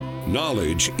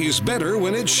Knowledge is better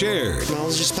when it's shared.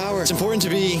 Knowledge is power. It's important to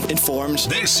be informed.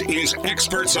 This is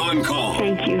Experts on Call.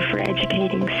 Thank you for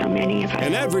educating so many of us.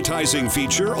 An advertising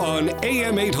feature on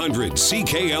AM 800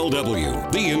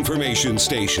 CKLW, the information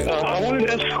station. I wanted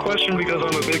to ask a question because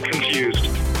I'm a bit confused.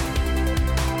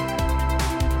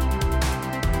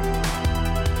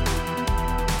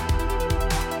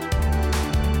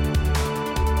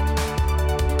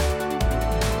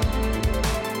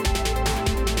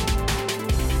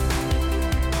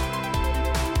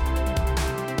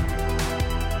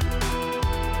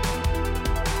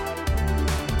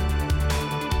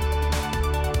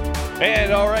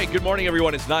 And all right, good morning,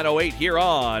 everyone. It's 9:08 here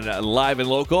on Live and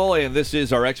Local, and this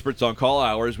is our Experts on Call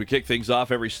hours. We kick things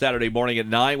off every Saturday morning at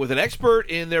 9 with an expert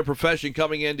in their profession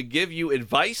coming in to give you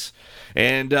advice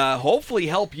and hopefully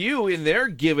help you in their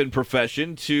given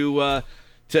profession to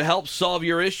help solve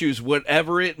your issues,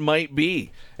 whatever it might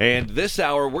be. And this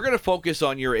hour, we're going to focus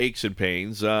on your aches and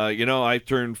pains. I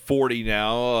turned 40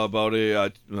 now, about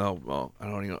I don't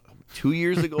even know, 2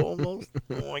 years ago almost.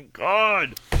 Oh, my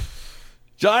God.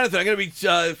 Jonathan, I'm going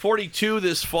to be 42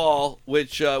 this fall,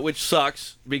 which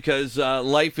sucks because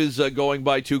life is going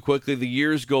by too quickly. The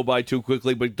years go by too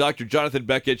quickly. But Dr. Jonathan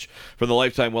BEKIC from the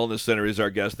Lifetime Wellness Center is our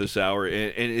guest this hour.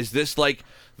 And is this like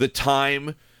the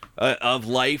time of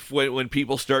life when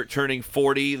people start turning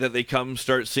 40 that they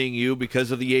start seeing you because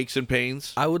of the aches and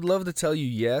pains? I would love to tell you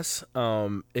yes,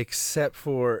 except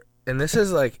for, and this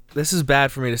is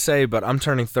bad for me to say, but I'm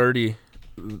turning 30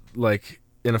 like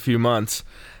in a few months.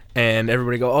 And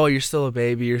everybody go, oh, you're still a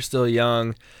baby, you're still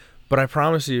young. But I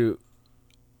promise you,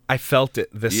 I felt it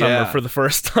this summer for the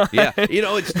first time. Yeah,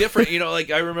 it's different.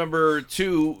 Like I remember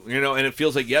too, and it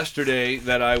feels like yesterday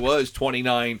that I was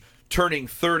 29, turning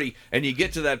 30. And you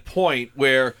get to that point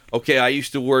where, okay, I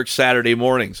used to work Saturday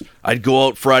mornings. I'd go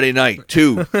out Friday night,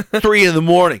 2, 3 in the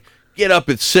morning, get up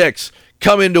at 6.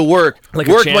 Come into work, like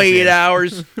work my 8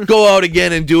 hours, go out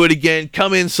again and do it again,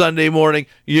 come in Sunday morning,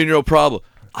 you're no problem.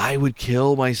 I would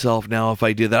kill myself now if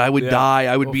I did that. I would die.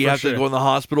 I would have to go in the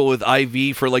hospital with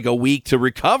IV for like a week to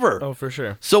recover. Oh, for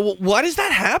sure. So why does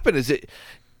that happen?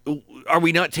 Are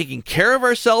we not taking care of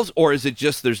ourselves, or is it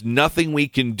just there's nothing we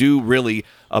can do really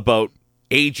about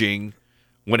aging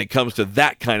when it comes to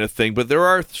that kind of thing? But there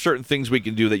are certain things we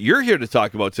can do that you're here to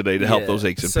talk about today to help those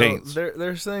aches and pains.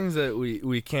 There's things that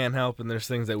we can't help, and there's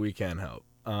things that we can help.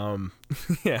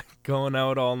 Going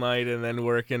out all night and then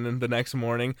working the next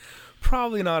morning,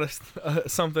 probably not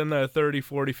something that a 30,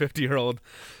 40, 50-year-old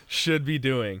should be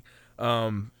doing.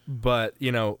 But,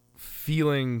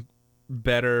 feeling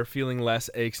better, feeling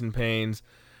less aches and pains,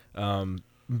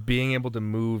 being able to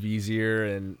move easier.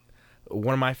 And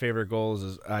one of my favorite goals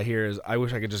is I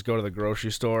wish I could just go to the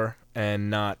grocery store and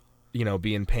not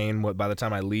be in pain by the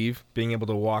time I leave, being able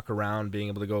to walk around, being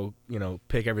able to go,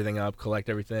 pick everything up, collect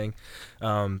everything.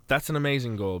 That's an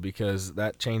amazing goal because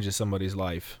that changes somebody's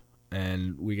life.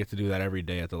 And we get to do that every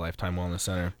day at the Lifetime Wellness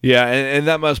Center. Yeah, and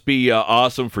that must be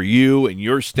awesome for you and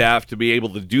your staff to be able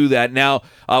to do that. Now,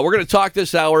 we're going to talk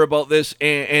this hour about this,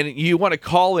 and you want to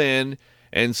call in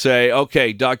and say,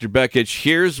 okay, Dr. BEKIC,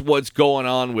 here's what's going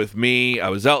on with me. I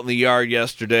was out in the yard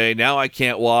yesterday. Now I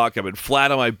can't walk. I've been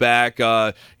flat on my back,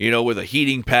 with a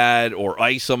heating pad or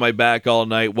ice on my back all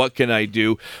night. What can I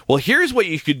do? Well, here's what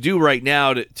you could do right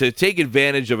now to take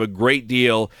advantage of a great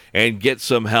deal and get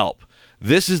some help.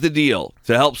 This is the deal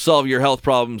to help solve your health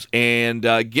problems, and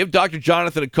give Dr.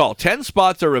 Jonathan a call. 10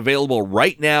 spots are available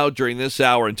right now during this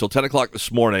hour until 10 o'clock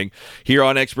this morning here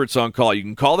on Experts on Call. You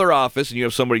can call their office, and you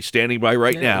have somebody standing by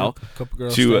right now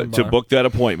to book that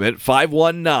appointment.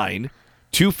 519-250-6288,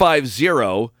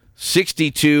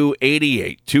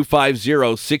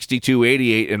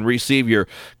 250-6288, and receive your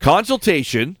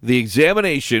consultation, the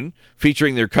examination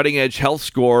featuring their cutting-edge health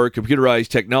score, computerized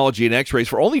technology, and x-rays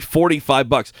for only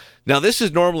 $45. Now, this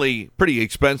is normally pretty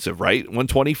expensive, right?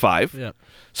 $125. Yeah.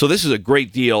 So this is a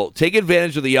great deal. Take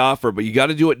advantage of the offer, but you got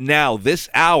to do it now, this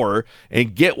hour,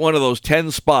 and get one of those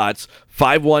 10 spots,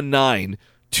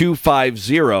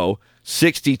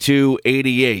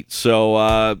 519-250-6288.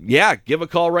 So, give a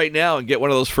call right now and get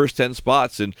one of those first 10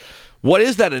 spots. And what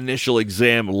is that initial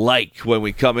exam like when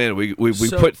we come in? We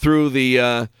put through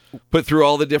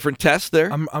all the different tests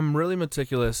there? I'm really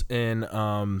meticulous in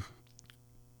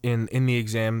the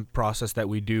exam process that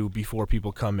we do before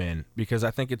people come in, because I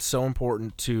think it's so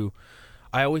important to,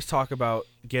 I always talk about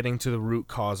getting to the root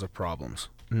cause of problems,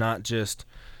 not just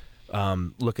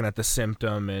looking at the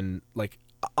symptom. And like,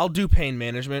 I'll do pain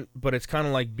management, but it's kind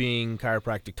of like being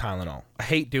chiropractic Tylenol. I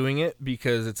hate doing it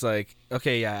because it's like,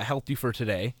 okay, yeah, I helped you for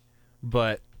today,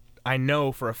 but I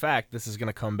know for a fact this is going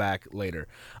to come back later.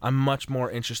 I'm much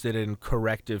more interested in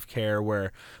corrective care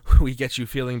where we get you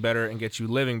feeling better and get you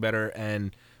living better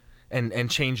and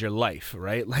change your life,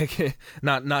 right? Like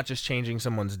not just changing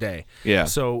someone's day. Yeah.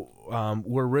 So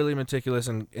we're really meticulous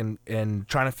in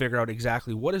trying to figure out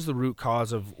exactly what is the root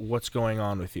cause of what's going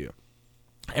on with you.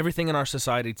 Everything in our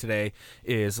society today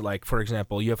is like, for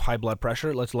example, you have high blood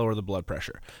pressure, let's lower the blood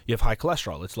pressure. You have high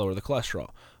cholesterol, let's lower the cholesterol.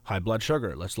 High blood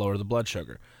sugar, let's lower the blood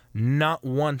sugar. Not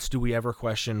once do we ever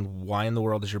question, why in the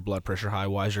world is your blood pressure high?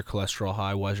 Why is your cholesterol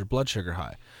high? Why is your blood sugar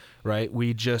high? Right?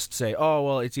 We just say, oh,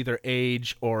 well, it's either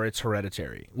age or it's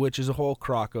hereditary, which is a whole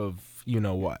crock of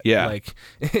you-know-what. Yeah. Like,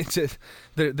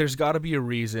 there's got to be a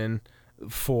reason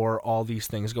for all these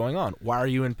things going on. Why are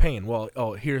you in pain? Well,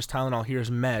 here's Tylenol, here's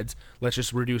meds, let's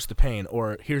just reduce the pain,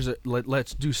 or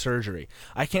let's do surgery.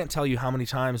 I can't tell you how many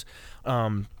times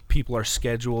people are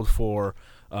scheduled for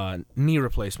knee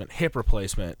replacement, hip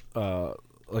replacement,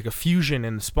 like a fusion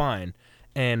in the spine,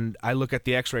 and I look at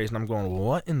the x-rays and I'm going,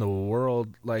 what in the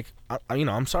world? Like,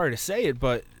 I'm sorry to say it,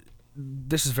 but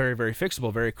this is very, very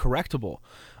fixable, very correctable,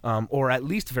 or at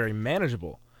least very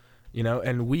manageable.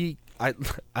 And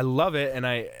I love it, and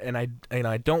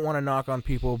I don't want to knock on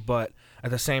people, but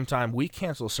at the same time, we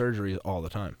cancel surgeries all the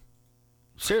time.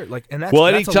 Seriously, like, and that's well,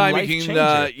 that's anytime a you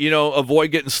life can, avoid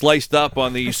getting sliced up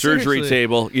on the surgery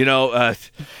table,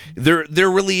 there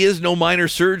really is no minor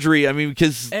surgery. I mean,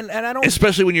 because and I don't,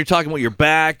 especially when you're talking about your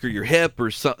back or your hip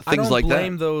or things like that. I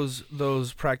don't blame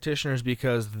those practitioners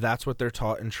because that's what they're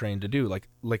taught and trained to do. Like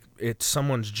it's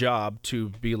someone's job to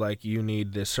be like, you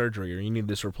need this surgery or you need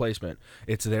this replacement.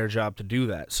 It's their job to do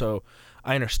that. So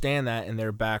I understand that, and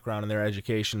their background and their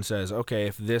education says, okay,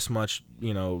 if this much,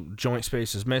 joint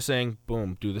space is missing,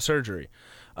 boom, do the surgery.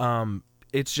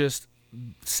 It's just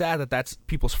sad that that's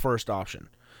people's first option,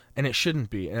 and it shouldn't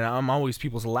be. And I'm always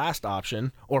people's last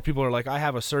option, or people are like, I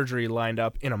have a surgery lined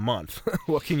up in a month.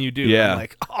 What can you do? Yeah. I'm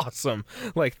like, awesome.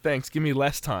 Like, thanks. Give me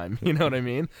less time. You know what I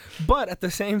mean? But at the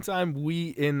same time, we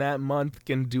in that month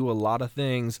can do a lot of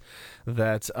things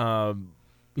that,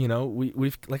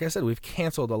 we've like I said, we've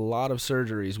canceled a lot of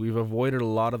surgeries. We've avoided a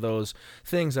lot of those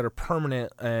things that are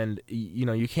permanent and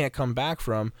you can't come back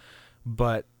from.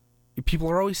 But people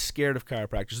are always scared of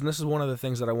chiropractors, and this is one of the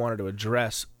things that I wanted to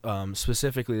address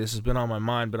specifically. This has been on my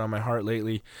mind, been on my heart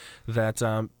lately, that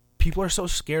people are so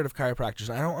scared of chiropractors.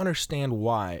 I don't understand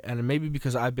why, and maybe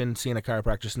because I've been seeing a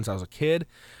chiropractor since I was a kid.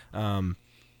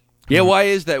 Yeah, why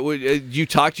is that? You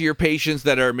talk to your patients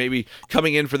that are maybe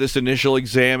coming in for this initial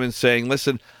exam and saying,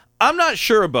 "Listen, I'm not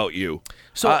sure about you."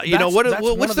 So what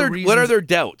are their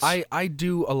doubts? I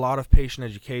do a lot of patient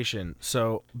education.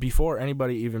 So before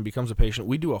anybody even becomes a patient,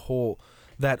 we do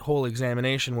that whole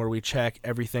examination where we check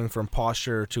everything from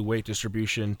posture to weight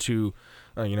distribution to,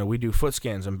 we do foot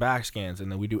scans and back scans,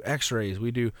 and then we do X-rays.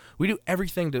 We do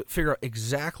everything to figure out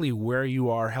exactly where you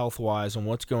are health-wise and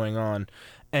what's going on.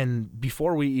 And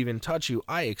before we even touch you,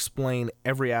 I explain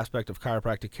every aspect of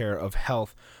chiropractic care, of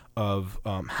health, of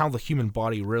how the human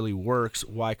body really works,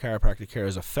 why chiropractic care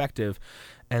is effective,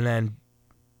 and then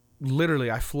literally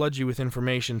I flood you with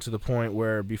information to the point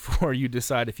where before you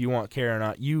decide if you want care or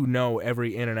not,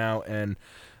 every in and out and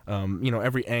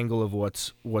every angle of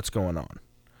what's going on.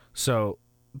 So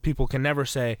people can never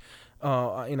say,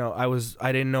 I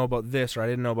didn't know about this, or I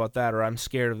didn't know about that, or I'm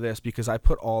scared of this, because I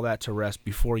put all that to rest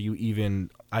before I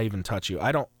even touch you.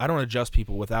 I don't adjust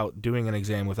people without doing an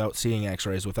exam, without seeing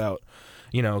X-rays, without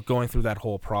going through that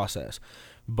whole process.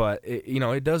 But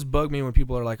it does bug me when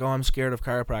people are like, "Oh, I'm scared of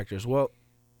chiropractors." Well,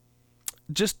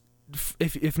 just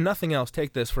if nothing else,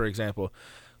 take this for example: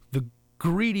 the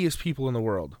greediest people in the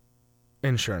world,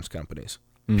 insurance companies.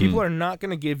 Mm-hmm. People are not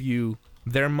going to give you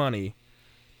their money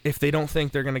if they don't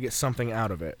think they're going to get something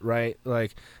out of it, right?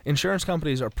 Like, insurance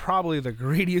companies are probably the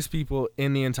greediest people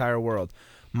in the entire world.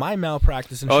 My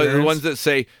malpractice insurance... Oh, the ones that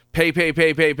say, pay.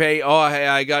 Oh, hey,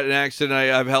 I got an accident. I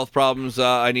have health problems.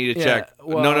 I need a check.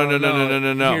 Well,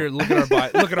 No. Here, look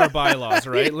at our bylaws,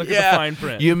 right? Look at the fine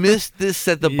print. You missed this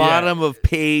at the bottom of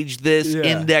page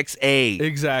index A.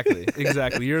 Exactly.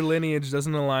 Your lineage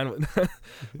doesn't align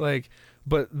with...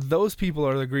 But those people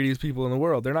are the greediest people in the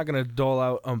world. They're not going to dole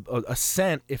out a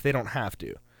cent if they don't have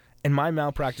to. And my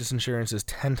malpractice insurance is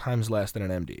 10 times less than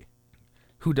an MD,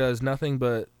 who does nothing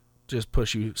but just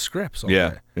push you scripts all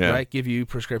day, right? Give you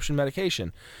prescription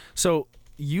medication. So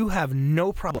you have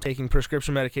no problem taking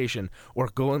prescription medication or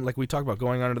going, like we talked about,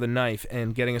 going under the knife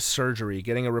and getting a surgery,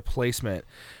 getting a replacement.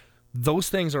 Those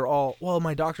things are all, well,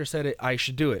 my doctor said I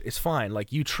should do it. It's fine.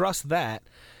 Like, you trust that.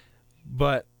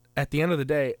 But at the end of the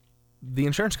day, the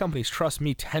insurance companies trust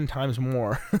me 10 times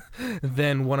more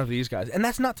than one of these guys. And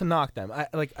that's not to knock them.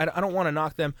 I don't want to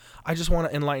knock them. I just want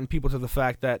to enlighten people to the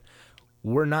fact that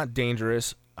we're not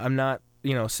dangerous. I'm not,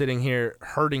 sitting here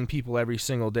hurting people every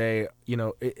single day.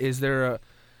 Is there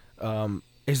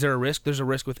a risk? There's a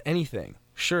risk with anything.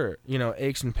 Sure,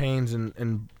 aches and pains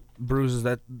and bruises,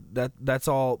 that's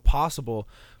all possible.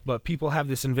 But people have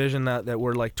this envision that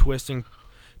we're like twisting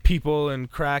people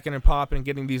and cracking and popping and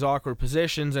getting these awkward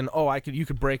positions and you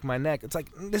could break my neck. It's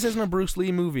like, this isn't a Bruce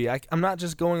Lee movie. I'm not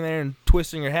just going there and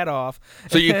twisting your head off.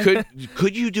 So you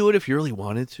could you do it if you really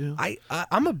wanted to?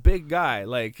 I'm a big guy,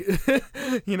 like,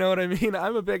 you know what I mean?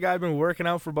 I'm a big guy. I've been working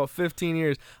out for about 15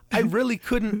 years. I really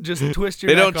couldn't just twist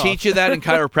your neck off. They don't teach you that in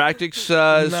chiropractic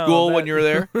school when you're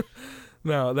there?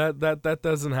 No, that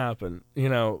doesn't happen,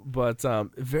 but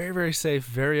very, very safe,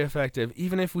 very effective.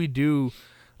 Even if we do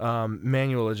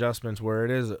manual adjustments where it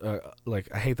is like,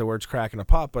 I hate the words crack and a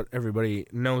pop, but everybody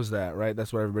knows that, right?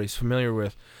 That's what everybody's familiar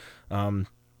with. Even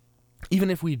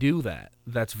if we do that,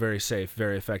 that's very safe,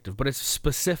 very effective, but it's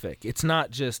specific. It's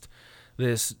not just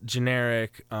this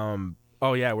generic,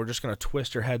 we're just going to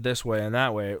twist your head this way and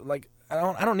that way. Like,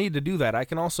 I don't need to do that. I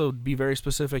can also be very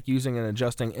specific using an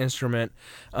adjusting instrument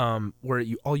where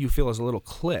all you feel is a little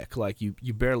click, like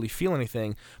you barely feel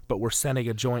anything, but we're setting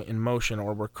a joint in motion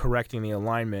or we're correcting the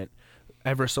alignment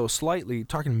ever so slightly,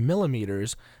 talking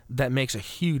millimeters. That makes a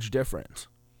huge difference,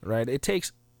 right? It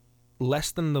takes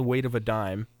less than the weight of a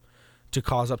dime to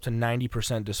cause up to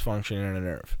 90% dysfunction in a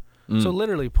nerve. So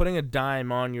literally putting a dime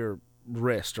on your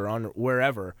wrist or on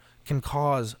wherever can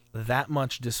cause that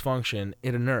much dysfunction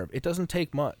in a nerve. It doesn't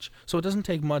take much. So it doesn't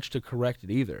take much to correct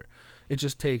it either. It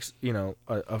just takes,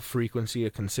 a frequency, a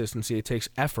consistency. It takes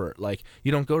effort. Like,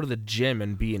 you don't go to the gym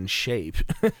and be in shape.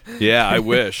 Yeah, I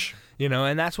wish.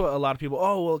 And that's what a lot of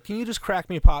people, can you just crack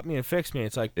me, pop me, and fix me?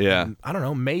 It's like, yeah. I don't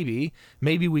know, maybe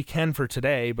we can for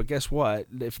today, but guess what?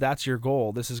 If that's your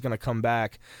goal, this is going to come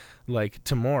back like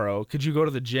tomorrow. Could you go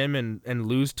to the gym and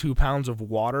lose 2 pounds of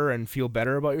water and feel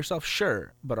better about yourself?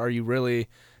 Sure. But are you really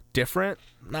different?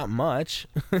 Not much.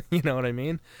 You know what I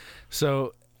mean?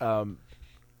 So,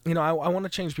 I want to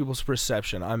change people's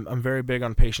perception. I'm very big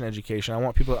on patient education. I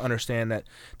want people to understand that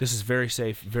this is very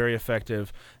safe, very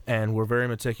effective, and we're very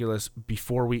meticulous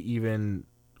before we even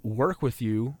work with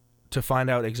you to find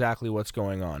out exactly what's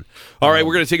going on. All right,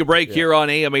 we're going to take a break here on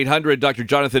AM 800. Dr.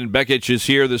 Jonathan BEKIC is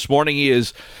here this morning. He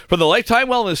is from the Lifetime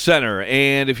Wellness Center,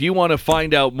 and if you want to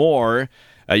find out more,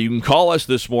 you can call us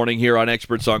this morning here on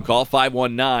Experts on Call,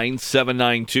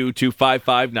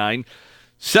 519-792-2559.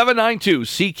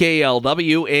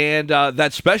 792-CKLW, and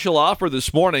that special offer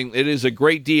this morning, it is a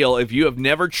great deal. If you have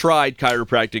never tried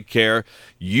chiropractic care,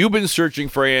 you've been searching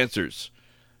for answers.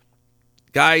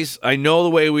 Guys, I know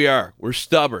the way we are. We're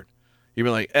stubborn. You've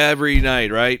been like every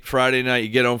night, right? Friday night, you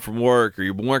get home from work, or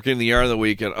you've been working in the yard on the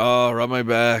weekend. Oh, rub my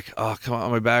back. Oh, come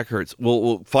on, my back hurts.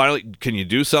 Well, finally, can you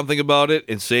do something about it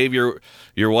and save your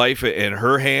wife and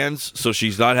her hands so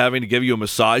she's not having to give you a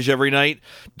massage every night?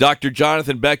 Dr.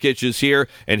 Jonathan BEKIC is here,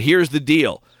 and here's the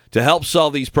deal. To help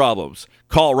solve these problems,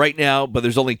 call right now, but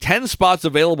there's only 10 spots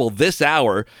available this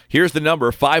hour. Here's the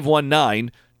number,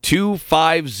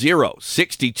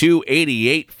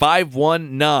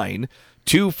 519-250-6288,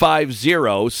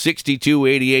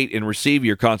 519-250-6288, and receive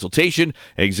your consultation,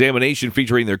 examination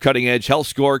featuring their cutting-edge health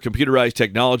score, computerized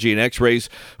technology, and x-rays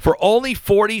for only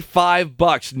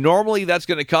 $45. Normally, that's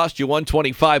going to cost you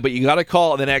 $125, but you got to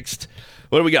call in the next,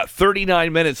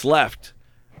 39 minutes left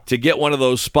to get one of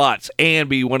those spots and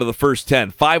be one of the first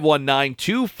 10.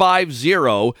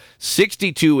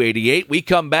 519-250-6288. We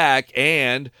come back,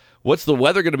 and what's the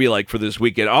weather going to be like for this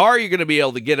weekend? Are you going to be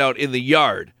able to get out in the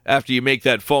yard after you make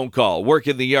that phone call? Work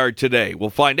in the yard today. We'll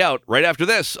find out right after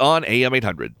this on AM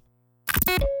 800.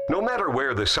 No matter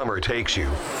where the summer takes you,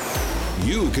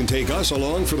 You can take us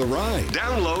along for the ride.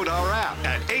 download our app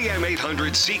at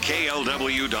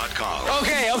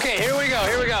am800cklw.com. Okay, here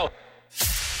we go.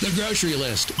 The Grocery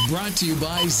List, brought to you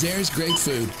by Zare's Great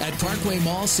Food at Parkway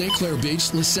Mall, St. Clair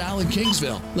Beach, LaSalle, and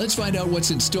Kingsville. Let's find out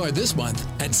what's in store this month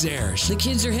at Zare's. The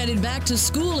kids are headed back to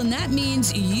school, and that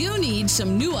means you need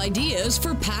some new ideas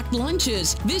for packed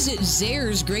lunches. Visit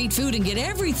Zare's Great Food and get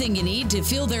everything you need to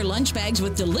fill their lunch bags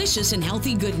with delicious and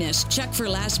healthy goodness. Check for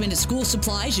last-minute school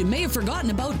supplies you may have forgotten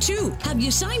about, too. Have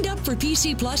you signed up for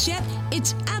PC Plus yet?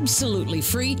 It's absolutely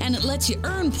free, and it lets you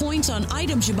earn points on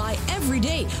items you buy every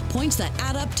day. Points that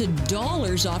add up up to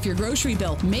dollars off your grocery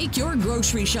bill. Make your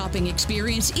grocery shopping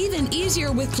experience even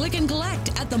easier with Click and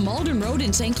Collect at the Malden Road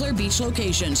and St. Clair Beach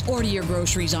locations. Order your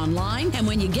groceries online, and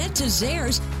when you get to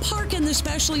Zehrs, park in the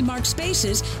specially marked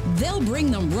spaces. They'll bring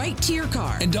them right to your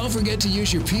car. And don't forget to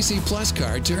use your PC Plus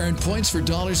card to earn points for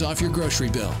dollars off your grocery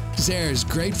bill. Zehrs,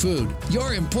 great food.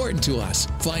 You're important to us.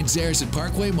 Find Zehrs at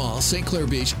Parkway Mall, St. Clair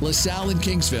Beach, LaSalle, and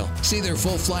Kingsville. See their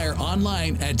full flyer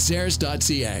online at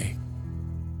zehrs.ca.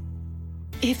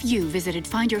 If you visited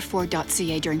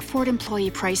findyourford.ca during Ford employee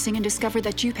pricing and discovered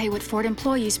that you pay what Ford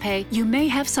employees pay, you may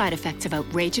have side effects of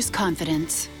outrageous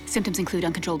confidence. Symptoms include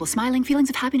uncontrollable smiling, feelings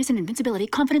of happiness and invincibility,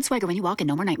 confident swagger when you walk, and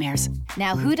no more nightmares.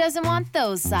 Now, who doesn't want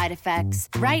those side effects?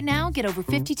 Right now, get over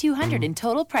 $5,200 in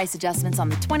total price adjustments on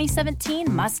the 2017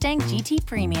 Mustang GT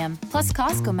Premium. Plus,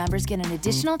 Costco members get an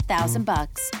additional $1,000.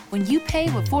 When you pay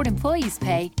what Ford employees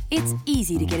pay, it's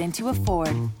easy to get into a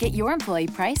Ford. Get your employee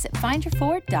price at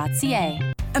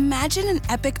findyourford.ca. Imagine an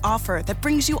epic offer that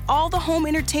brings you all the home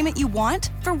entertainment you want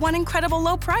for one incredible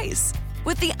low price.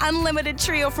 With the unlimited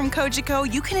trio from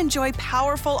Cogeco, you can enjoy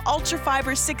powerful Ultra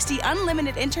Fiber 60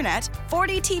 unlimited internet,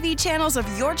 40 TV channels of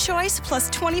your choice, plus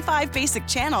 25 basic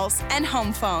channels, and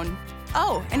home phone.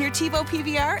 Oh, and your TiVo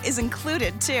PVR is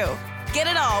included too. Get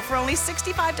it all for only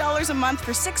 $65 a month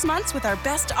for 6 months with our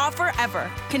best offer ever.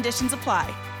 Conditions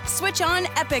apply. Switch on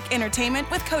epic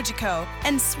entertainment with Cogeco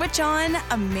and switch on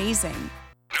amazing.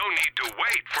 No need to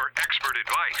wait for expert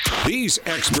advice. These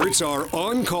experts are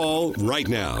on call right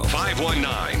now.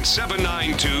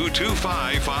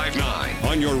 519-792-2559.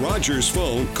 On your Rogers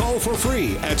phone, call for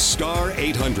free at star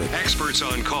 800. Experts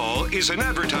on Call is an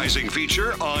advertising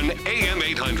feature on AM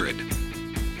 800.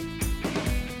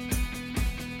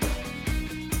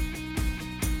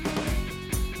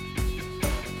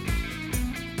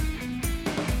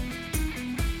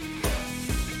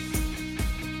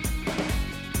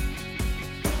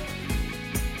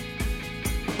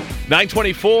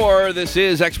 $9:24. This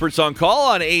is Experts on Call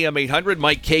on AM 800.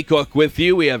 Mike Kaycook with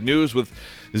you. We have news with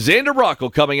Xander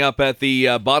Brockel coming up at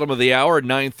the bottom of the hour at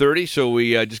 9:30. So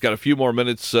we just got a few more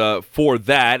minutes for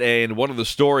that. And one of the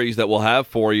stories that we'll have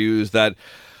for you is that,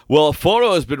 well, a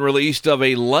photo has been released of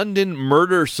a London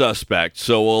murder suspect.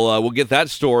 So we'll get that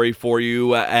story for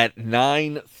you at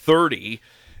 9:30.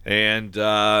 And,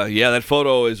 that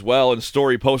photo as well and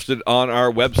story posted on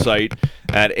our website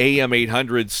at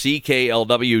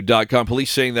am800cklw.com. Police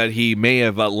saying that he may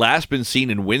have last been seen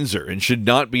in Windsor and should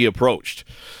not be approached.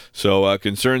 So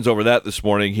concerns over that this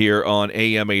morning here on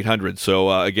AM 800.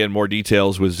 So, again, more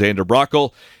details with Xander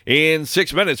Brockel in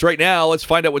 6 minutes. Right now, let's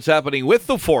find out what's happening with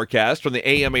the forecast from the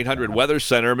AM 800 Weather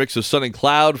Center. Mix of sun and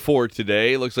cloud for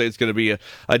today. Looks like it's going to be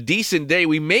a decent day.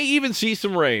 We may even see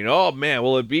some rain. Oh, man,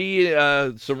 will it be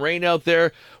some rain out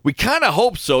there? We kind of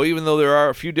hope so, even though there are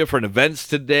a few different events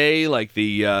today, like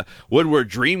the Woodward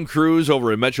Dream Cruise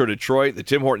over in Metro Detroit. The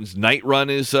Tim Hortons Night Run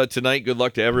is tonight. Good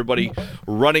luck to everybody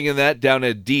running in that down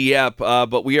at Dieppe.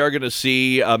 But we are going to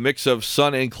see a mix of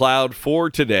sun and cloud for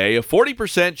today. A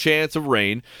 40% chance of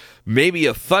rain. Maybe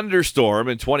a thunderstorm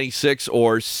in 26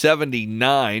 or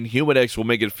 79. Humidex will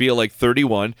make it feel like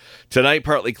 31. Tonight,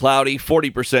 partly cloudy,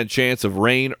 40% chance of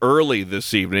rain early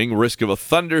this evening. Risk of a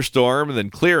thunderstorm and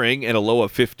then clearing and a low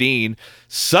of 15.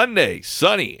 Sunday,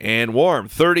 sunny and warm,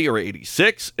 30 or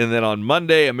 86. And then on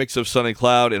Monday, a mix of sun and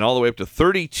cloud and all the way up to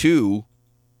 32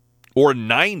 or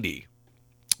 90.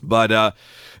 But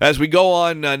as we go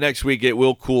on next week, it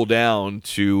will cool down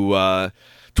to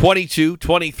 22,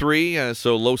 23,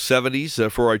 so low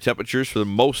 70s for our temperatures for the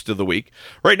most of the week.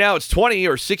 Right now it's 20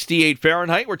 or 68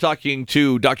 Fahrenheit. We're talking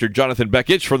to Dr. Jonathan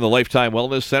BEKIC from the Lifetime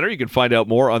Wellness Center. You can find out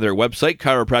more on their website,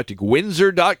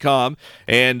 chiropracticwindsor.com.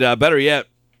 And better yet,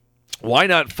 why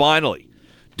not finally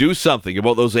do something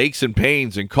about those aches and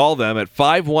pains and call them at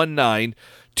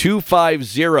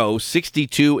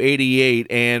 519-250-6288,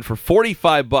 and for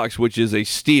 $45, which is a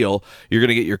steal, you're going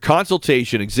to get your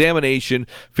consultation examination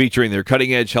featuring their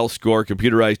cutting-edge health score,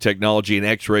 computerized technology, and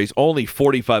x-rays. Only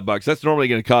 $45. That's normally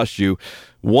going to cost you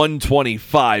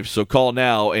 $125. So call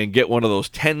now and get one of those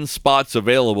 10 spots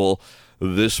available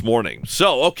this morning.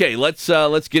 So, okay, let's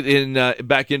get in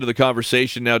back into the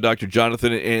conversation now, Dr.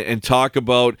 Jonathan, and talk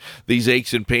about these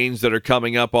aches and pains that are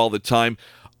coming up all the time.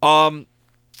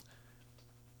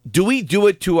 Do we do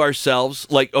it to ourselves?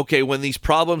 Like, okay, when these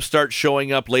problems start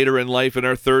showing up later in life in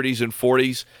our 30s and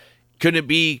 40s, could it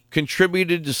be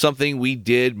contributed to something we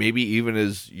did maybe even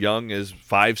as young as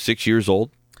 5, 6 years old?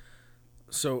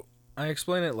 So I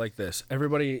explain it like this.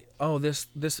 Everybody,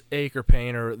 this ache or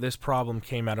pain or this problem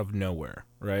came out of nowhere,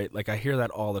 right? Like I hear that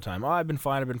all the time. I've been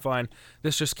fine.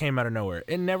 This just came out of nowhere.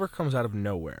 It never comes out of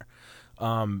nowhere.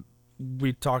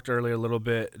 We talked earlier a little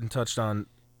bit and touched on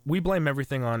we blame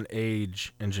everything on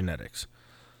age and genetics.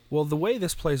 Well, the way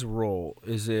this plays a role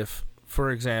is if, for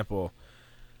example,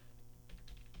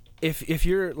 if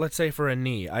you're, let's say for a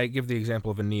knee, I give the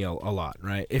example of a knee a lot,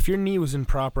 right? If your knee was in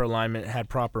proper alignment, had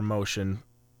proper motion,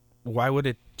 why would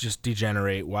it just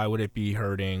degenerate? Why would it be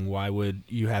hurting? Why would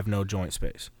you have no joint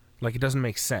space? Like, it doesn't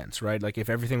make sense, right? Like, if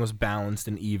everything was balanced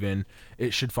and even,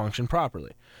 it should function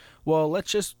properly. Well,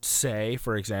 let's just say,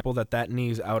 for example, that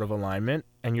knee's out of alignment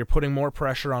and you're putting more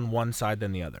pressure on one side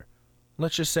than the other.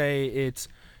 Let's just say it's,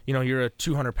 you're a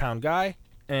 200-pound guy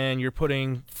and you're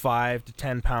putting 5 to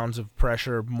 10 pounds of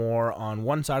pressure more on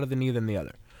one side of the knee than the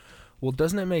other. Well,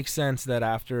 doesn't it make sense that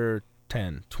after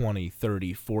 10, 20,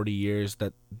 30, 40 years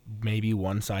that maybe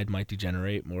one side might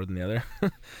degenerate more than the other?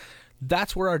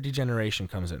 That's where our degeneration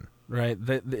comes in, right?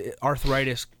 The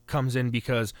arthritis comes in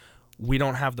because we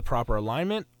don't have the proper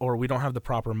alignment or we don't have the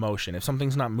proper motion. If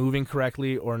something's not moving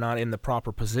correctly or not in the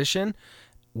proper position,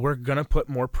 we're going to put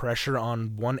more pressure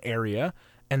on one area,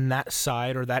 and that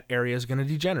side or that area is going to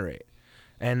degenerate.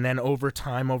 And then over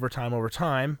time,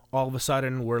 all of a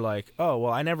sudden we're like, oh,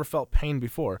 well, I never felt pain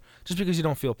before. Just because you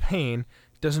don't feel pain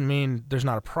doesn't mean there's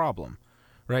not a problem,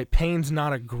 right? Pain's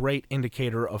not a great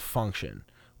indicator of function.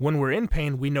 When we're in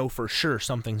pain, we know for sure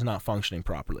something's not functioning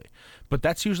properly. But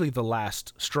that's usually the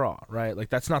last straw, right? Like,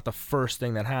 that's not the first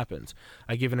thing that happens.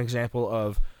 I give an example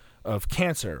of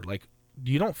cancer. Like,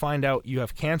 you don't find out you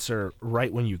have cancer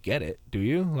right when you get it, do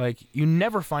you? Like, you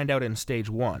never find out in stage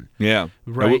 1. Yeah.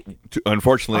 Right?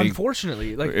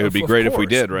 Unfortunately, like, it would be great if we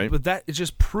did, right? But that is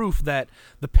just proof that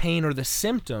the pain or the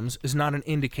symptoms is not an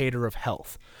indicator of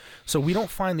health. So we don't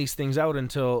find these things out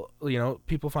until,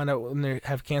 people find out when they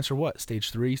have cancer,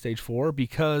 stage 3, stage 4,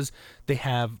 because they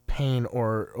have pain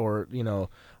or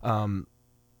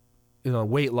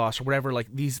weight loss or whatever, like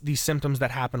these symptoms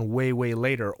that happen way, way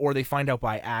later, or they find out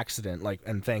by accident,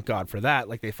 and thank God for that,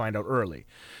 like they find out early.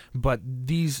 But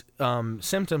these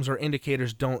symptoms or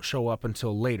indicators don't show up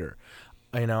until later.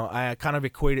 I kind of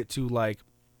equate it to like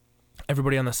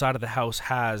everybody on the side of the house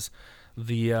has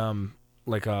the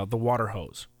water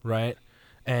hose, right?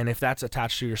 And if that's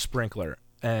attached to your sprinkler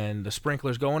and the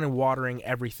sprinkler's going and watering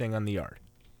everything on the yard,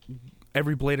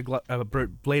 every blade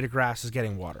of grass is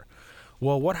getting water.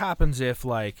 Well, what happens if,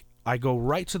 I go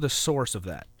right to the source of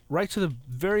that, right to the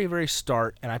very, very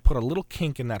start, and I put a little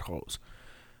kink in that hose?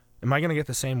 Am I going to get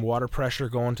the same water pressure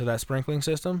going to that sprinkling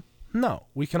system? No,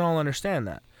 we can all understand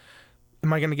that.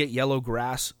 Am I going to get yellow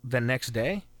grass the next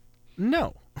day?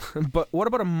 No. But what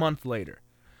about a month later?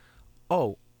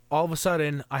 Oh, all of a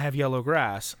sudden, I have yellow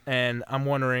grass, and I'm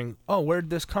wondering, where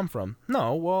did this come from?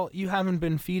 No, well, you haven't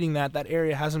been feeding that. That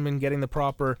area hasn't been getting the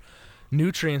proper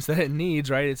nutrients that it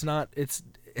needs, right? It's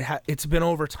been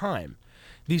over time.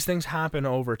 These things happen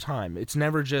over time. It's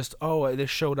never just, this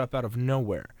showed up out of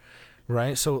nowhere,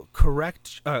 right? So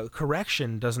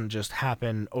correction doesn't just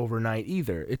happen overnight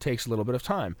either. It takes a little bit of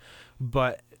time.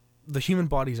 But the human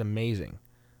body's amazing.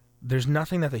 There's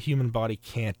nothing that the human body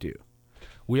can't do.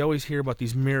 We always hear about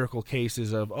these miracle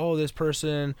cases of, this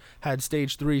person had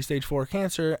stage 3, stage 4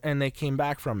 cancer, and they came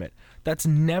back from it. That's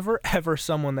never, ever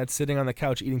someone that's sitting on the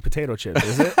couch eating potato chips,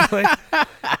 is it?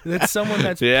 That's someone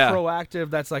that's proactive,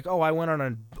 that's like, I went on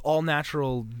an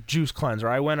all-natural juice cleanse, or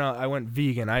I went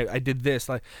vegan, I did this.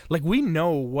 Like we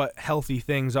know what healthy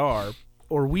things are,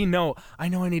 or I know I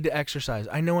need to exercise.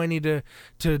 I know I need to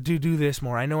do this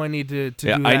more. I know I need to do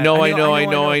that. I know, okay,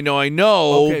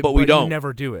 but we don't. You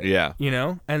never do it. Yeah.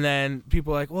 And then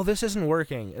people are like, well, this isn't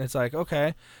working. And it's like,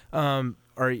 okay,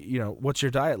 what's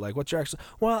your diet like? What's your exercise?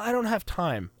 Well, I don't have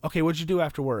time. Okay, what'd you do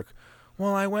after work?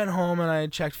 Well, I went home and I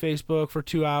checked Facebook for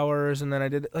 2 hours, and then I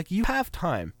did, you have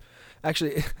time.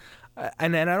 Actually,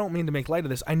 and I don't mean to make light of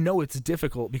this. I know it's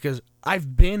difficult because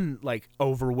I've been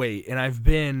overweight, and I've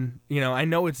been, I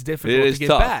know it's difficult to get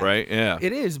tough, back. Right? Yeah.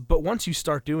 It is, but once you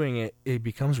start doing it, it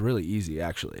becomes really easy,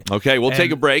 actually. Okay, we'll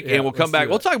take a break, and we'll come back.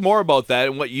 We'll talk more about that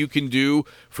and what you can do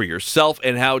for yourself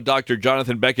and how Dr.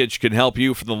 Jonathan BEKIC can help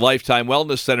you from the Lifetime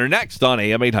Wellness Center next on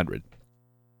AM 800.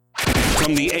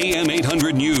 From the AM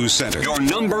 800 News Center, your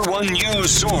 #1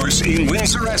 news source in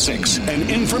Windsor, Essex. An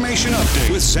information update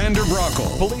with Sander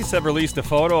Brockle. Police have released a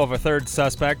photo of a third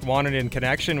suspect wanted in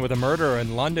connection with a murder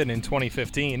in London in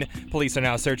 2015. Police are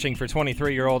now searching for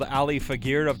 23-year-old Ali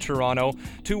Fagir of Toronto.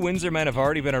 2 Windsor men have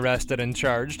already been arrested and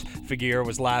charged. Fagir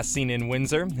was last seen in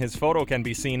Windsor. His photo can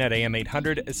be seen at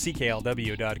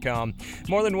am800cklw.com.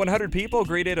 More than 100 people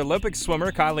greeted Olympic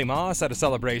swimmer Kylie Moss at a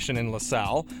celebration in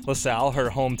LaSalle. LaSalle,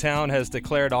 her hometown, has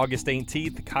declared August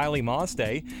 18th Kylie Moss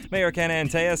Day. Mayor Ken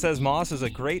Antea says Moss is a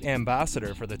great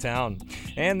ambassador for the town.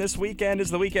 And this weekend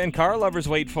is the weekend car lovers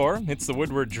wait for. It's the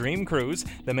Woodward Dream Cruise.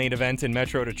 The main event in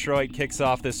Metro Detroit kicks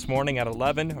off this morning at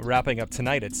 11, wrapping up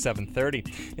tonight at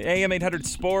 7:30. AM 800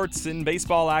 sports and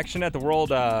baseball action at the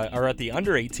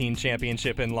Under-18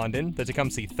 Championship in London. The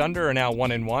Tecumseh Thunder are now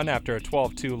 1-1 after a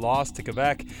 12-2 loss to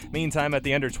Quebec. Meantime, at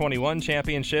the Under-21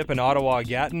 Championship in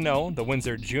Ottawa-Gatineau, the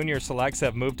Windsor Junior Selects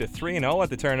have moved to 3-0 at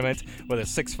the tournament with a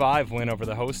 6-5 win over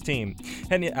the host team.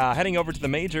 And heading over to the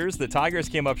majors, the Tigers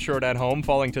came up short at home,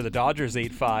 falling to the Dodgers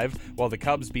 8-5, while the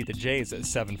Cubs beat the Jays at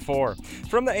 7-4.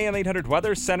 From the AM 800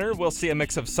 Weather Center, we'll see a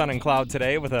mix of sun and cloud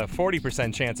today with a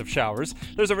 40% chance of showers.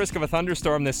 There's a risk of a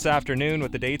thunderstorm this afternoon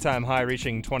with the daytime high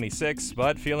reaching 26,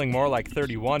 but feeling more like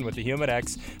 31 with the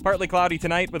humidex. Partly cloudy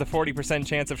tonight with a 40%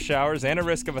 chance of showers and a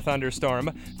risk of a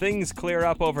thunderstorm. Things clear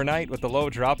up overnight with the low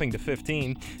dropping to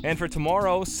 15. And for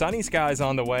tomorrow, sunny skies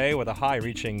on the way with a high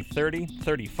reaching 30,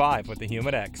 35 with the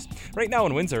humidex. Right now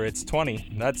in Windsor, it's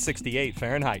 20. That's 68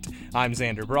 Fahrenheit. I'm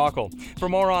Xander Brockle. For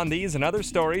more on these and other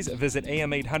stories, visit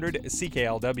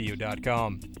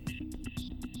am800cklw.com.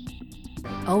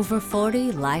 Over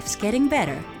 40, life's getting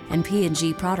better, and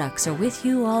P&G products are with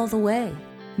you all the way.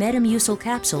 Metamucil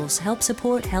capsules help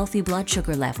support healthy blood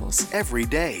sugar levels every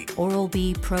day.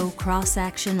 Oral-B Pro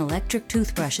Cross-Action electric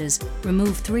toothbrushes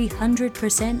remove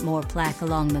 300% more plaque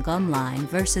along the gum line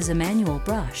versus a manual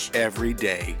brush every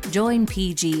day. Join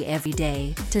PG every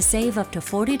day. To save up to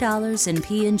 $40 in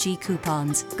P&G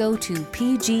coupons, go to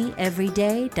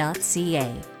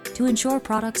pgeveryday.ca. To ensure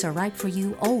products are right for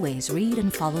you, always read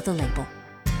and follow the label.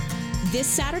 This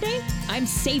Saturday, I'm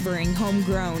savoring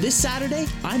homegrown. This Saturday,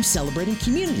 I'm celebrating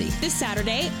community. This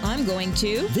Saturday, I'm going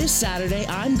to... This Saturday,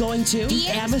 I'm going to... the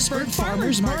Amherstburg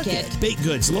Farmers Market. Baked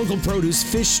goods, local produce,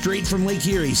 fish straight from Lake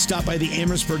Erie. Stop by the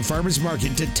Amherstburg Farmers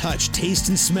Market to touch, taste,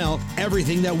 and smell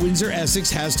everything that Windsor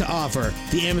Essex has to offer.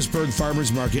 The Amherstburg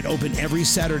Farmers Market open every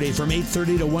Saturday from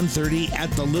 8:30 to 1:30 at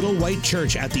the Little White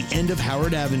Church at the end of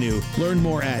Howard Avenue. Learn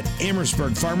more at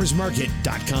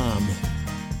amherstburgfarmersmarket.com.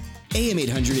 AM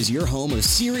 800 is your home of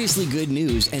seriously good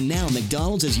news, and now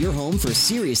McDonald's is your home for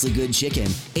seriously good chicken.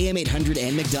 AM 800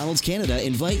 and McDonald's Canada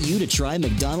invite you to try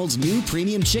McDonald's new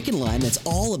premium chicken line that's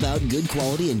all about good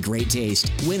quality and great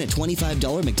taste. Win a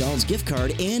 $25 McDonald's gift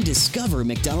card and discover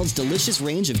McDonald's delicious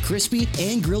range of crispy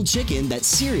and grilled chicken that's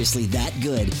seriously that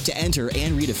good. To enter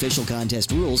and read official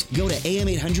contest rules, go to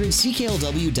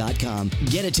am800cklw.com.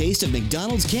 Get a taste of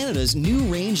McDonald's Canada's new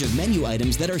range of menu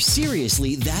items that are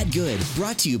seriously that good.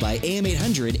 Brought to you by AM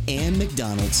 800 and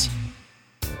McDonald's.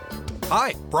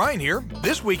 Hi, Brian here.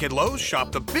 This week at Lowe's,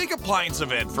 shop the big appliance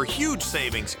event for huge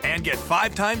savings and get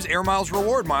 5 times Air Miles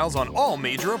reward miles on all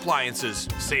major appliances.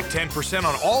 Save 10%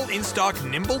 on all in-stock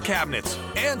Nimble cabinets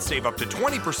and save up to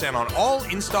 20% on all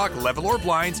in-stock Levelor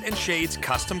blinds and shades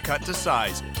custom cut to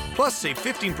size. Plus, save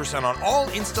 15% on all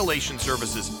installation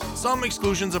services. Some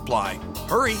exclusions apply.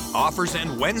 Hurry, offers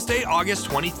end Wednesday, August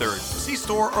 23rd. See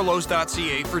store or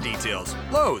Lowe's.ca for details.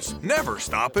 Lowe's, never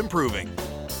stop improving.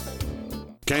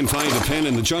 Can't find a pen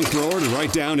in the junk drawer to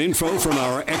write down info from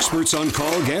our experts on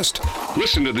call guest?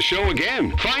 Listen to the show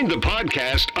again. Find the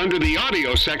podcast under the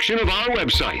audio section of our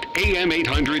website,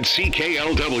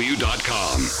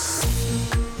 am800cklw.com.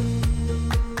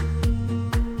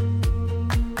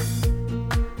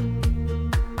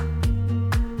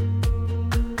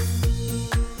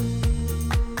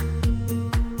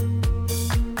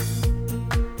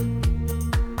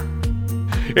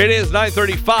 It is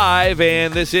 9:35,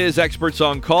 and this is Experts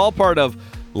on Call, part of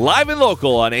Live and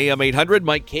Local on AM 800.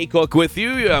 Mike Kaycook with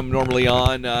you. I'm normally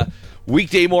on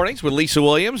weekday mornings with Lisa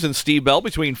Williams and Steve Bell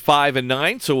between 5 and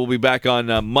 9, so we'll be back on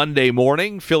Monday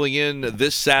morning, filling in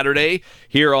this Saturday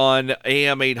here on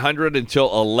AM 800 until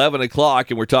 11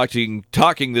 o'clock, and we're talking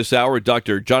this hour with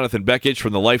Dr. Jonathan BEKIC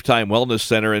from the Lifetime Wellness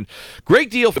Center. And great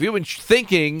deal if you've been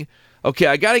thinking, okay,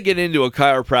 I got to get into a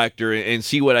chiropractor and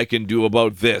see what I can do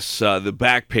about this, the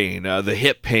back pain, the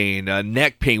hip pain,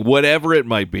 neck pain, whatever it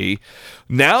might be.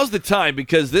 Now's the time,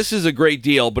 because this is a great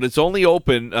deal, but it's only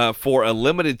open for a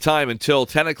limited time until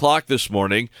 10 o'clock this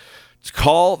morning.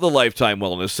 Call the Lifetime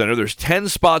Wellness Center. There's 10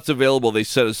 spots available they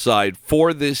set aside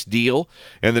for this deal,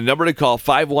 and the number to call,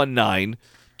 519-250-6288,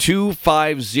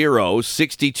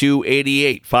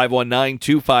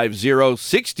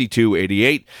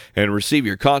 519-250-6288, and receive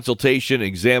your consultation,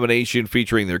 examination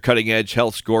featuring their cutting-edge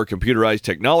health score computerized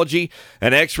technology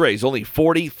and x-rays, only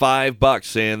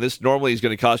 $45, and this normally is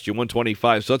going to cost you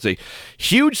 $125, so that's a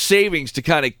huge savings to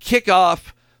kind of kick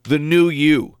off the new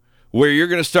you. where you're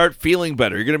going to start feeling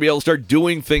better. You're going to be able to start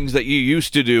doing things that you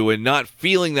used to do and not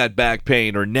feeling that back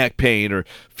pain or neck pain or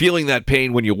feeling that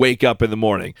pain when you wake up in the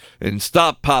morning. And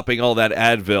stop popping all that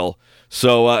Advil.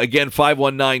 So, again,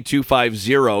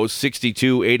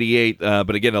 519-250-6288.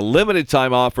 But, again, a limited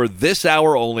time offer this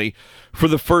hour only for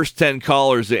the first 10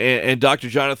 callers. And Dr.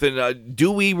 Jonathan, do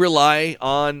we rely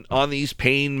on these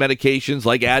pain medications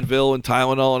like Advil and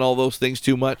Tylenol and all those things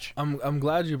too much? I'm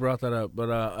glad you brought that up,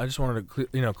 but I just wanted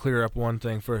to clear up one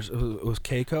thing first. It was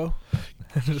Keiko.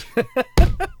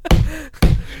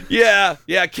 Yeah,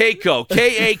 Keiko,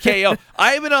 K-A-K-O.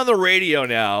 I've been on the radio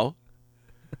now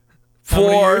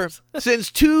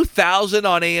since 2000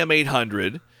 on AM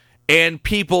 800, and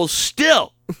people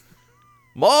still,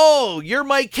 you're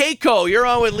Mike Keiko. You're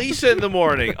on with Lisa in the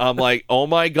morning. I'm like, oh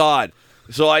my God.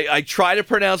 So I try to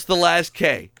pronounce the last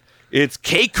K. It's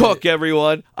K-Cook,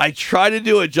 everyone. I try to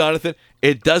do it, Jonathan.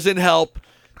 It doesn't help.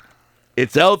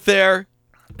 It's out there.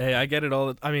 Hey, I get it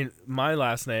all. I mean, my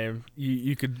last name,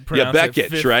 you could pronounce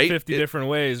BEKIC, right? 50 different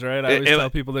ways, right? I always tell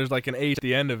people there's like an H at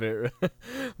the end of it.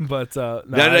 But now,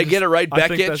 did I get it right,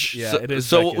 BEKIC? Yeah, it is.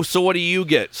 So what do you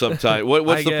get sometimes?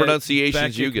 What's the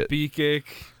pronunciations you get? BEKIC,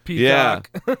 Peacock.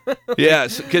 Yeah,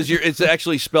 because it's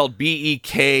actually spelled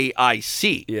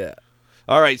BEKIC. Yeah.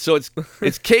 All right, so it's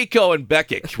Keiko and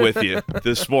BEKIC with you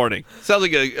this morning. Sounds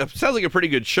like a pretty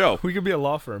good show. We could be a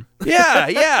law firm. Yeah.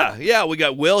 We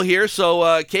got Will here, so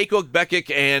Keiko,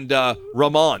 BEKIC, and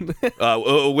Ramon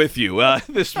with you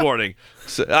this morning.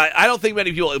 So, I don't think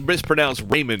many people mispronounce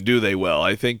Raymond, do they? Well,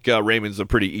 I think Raymond's a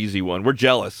pretty easy one. We're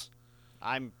jealous.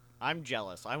 I'm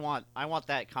jealous. I want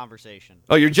that conversation.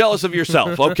 Oh, you're jealous of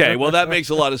yourself. Okay, well, that makes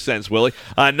a lot of sense, Willie.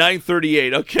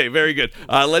 9:38. Okay, very good.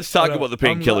 Let's talk about the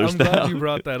painkillers now. I'm glad you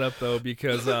brought that up, though,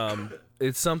 because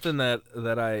it's something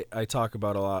that I talk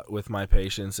about a lot with my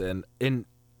patients. And a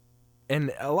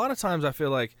lot of times I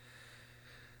feel like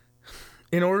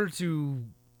in order to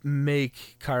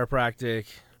make chiropractic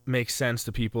make sense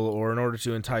to people, or in order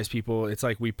to entice people, it's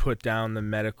like we put down the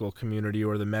medical community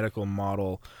or the medical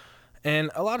model.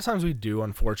 And a lot of times we do,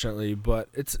 unfortunately, but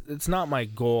it's not my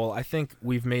goal. I think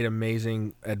we've made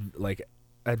amazing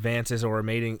advances or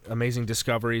amazing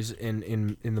discoveries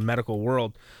in the medical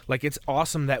world. Like, it's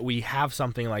awesome that we have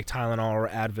something like Tylenol or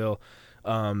Advil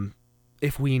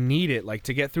if we need it, like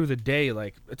to get through the day.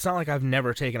 Like, it's not like I've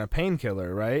never taken a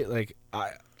painkiller, right? Like,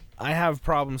 I have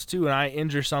problems too, and I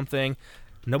injure something.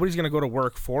 Nobody's going to go to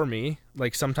work for me.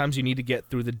 Like, sometimes you need to get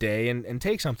through the day and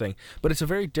take something. But it's a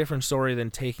very different story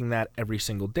than taking that every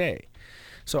single day.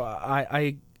 So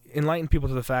I enlighten people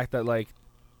to the fact that, like,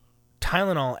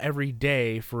 Tylenol every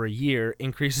day for a year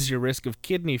increases your risk of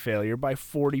kidney failure by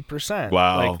 40%.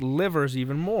 Wow. Like, livers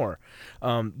even more.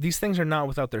 These things are not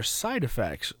without their side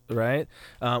effects, right?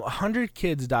 100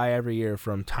 kids die every year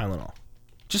from Tylenol.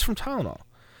 Just from Tylenol.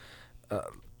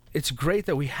 It's great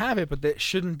that we have it, but that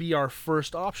shouldn't be our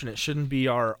first option. It shouldn't be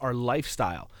our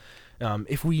lifestyle.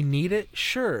 If we need it,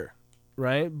 sure,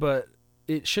 right? But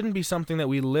it shouldn't be something that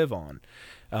we live on.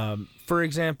 For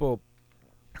example,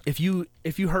 if you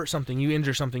hurt something, you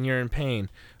injure something, you're in pain,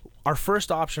 our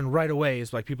first option right away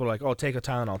is like, people are like, oh, take a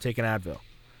Tylenol, take an Advil.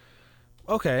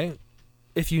 Okay,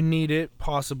 if you need it,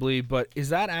 possibly, but is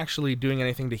that actually doing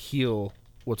anything to heal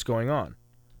what's going on?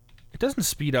 It doesn't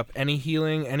speed up any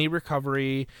healing, any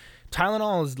recovery.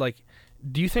 Tylenol is like,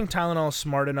 do you think Tylenol is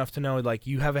smart enough to know, like,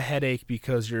 you have a headache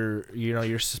because your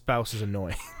spouse is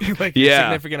annoying? Like, your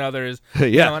significant other is.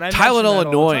 Tylenol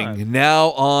annoying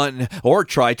now on, or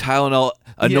try Tylenol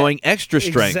annoying extra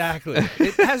strength. Exactly.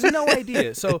 It has no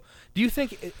idea. So do you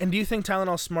think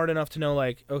Tylenol is smart enough to know,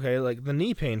 like, okay, like the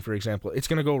knee pain, for example, it's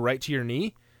going to go right to your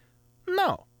knee?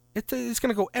 No. It's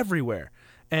going to go everywhere.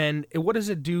 And what does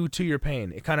it do to your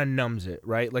pain? It kind of numbs it,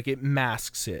 right? Like, it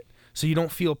masks it, so you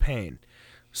don't feel pain.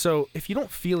 So if you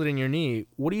don't feel it in your knee,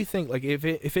 what do you think? Like, if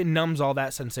it numbs all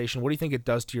that sensation, what do you think it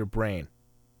does to your brain,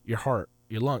 your heart,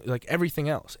 your lung, like everything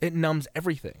else? It numbs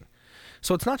everything.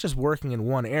 So it's not just working in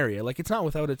one area. Like, it's not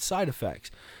without its side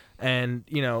effects. And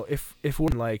if we're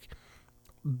like,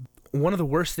 one of the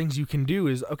worst things you can do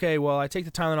is, okay, well, I take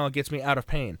the Tylenol, it gets me out of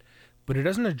pain. But it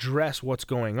doesn't address what's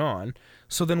going on.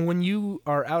 So then when you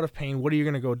are out of pain, what are you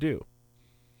going to go do?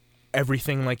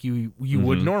 Everything like you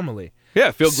would normally.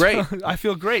 Yeah, feel great. I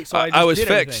feel great. So I was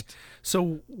fixed. Everything.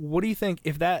 So what do you think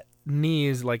if that knee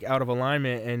is like out of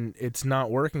alignment and it's not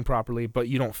working properly, but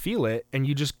you don't feel it, and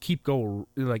you just keep on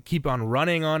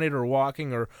running on it or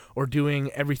walking or doing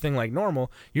everything like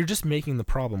normal, you're just making the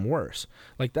problem worse.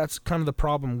 Like, that's kind of the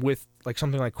problem with like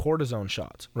something like cortisone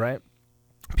shots, right?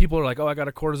 People are like, oh, I got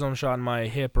a cortisone shot in my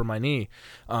hip or my knee.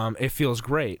 It feels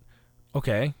great.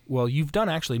 Okay, well, you've done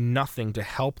actually nothing to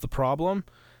help the problem,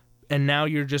 and now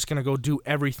you're just going to go do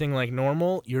everything like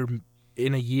normal, you're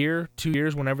in a year, 2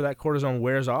 years, whenever that cortisone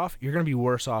wears off, you're going to be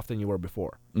worse off than you were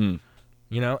before.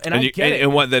 You know, and I get it.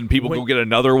 And then people go get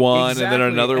another one, exactly. and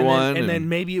then another one. And then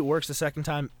maybe it works the second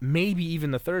time, maybe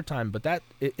even the third time, but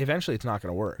eventually it's not going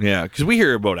to work. Yeah, because we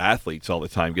hear about athletes all the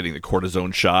time getting the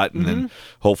cortisone shot and then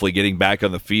hopefully getting back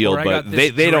on the field, but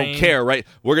they don't care, right?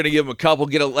 We're going to give them a couple,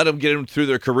 let them get them through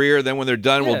their career, then when they're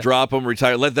done, we'll drop them,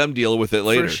 retire, let them deal with it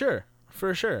later.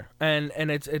 For sure. And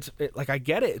it's like, I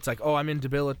get it. It's like, oh, I'm in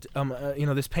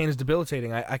this pain is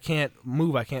debilitating. I can't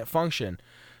move. I can't function.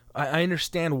 I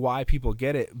understand why people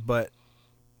get it, but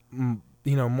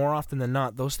more often than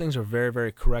not, those things are very,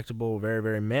 very correctable, very,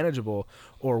 very manageable.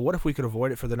 Or what if we could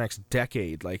avoid it for the next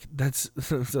decade? Like that's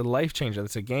a life changer.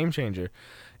 That's a game changer,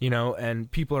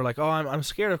 And people are like, oh, I'm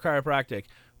scared of chiropractic,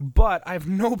 but I have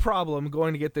no problem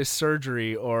going to get this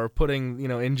surgery or putting,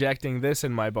 injecting this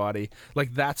in my body.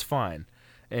 Like that's fine.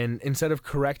 And instead of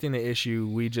correcting the issue,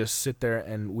 we just sit there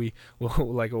and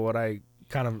like what I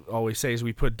kind of always say is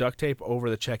we put duct tape over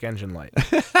the check engine light.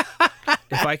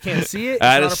 If I can't see it, it's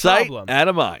out not of sight, problem. out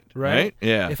of mind, right?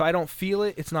 Yeah. If I don't feel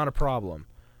it, it's not a problem.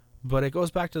 But it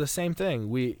goes back to the same thing.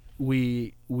 We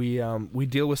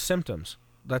deal with symptoms.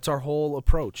 That's our whole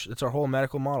approach. That's our whole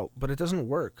medical model. But it doesn't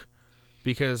work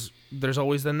because there's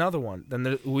always another one.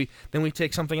 Then we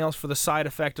take something else for the side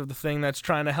effect of the thing that's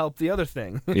trying to help the other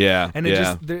thing. Yeah. And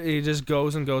it just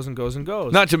goes and goes and goes and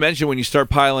goes. Not to mention when you start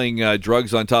piling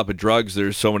drugs on top of drugs,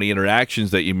 there's so many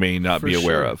interactions that you may not be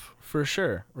aware of. For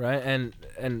sure, right?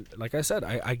 And like I said,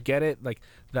 I get it. Like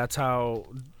that's how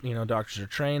doctors are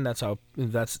trained. That's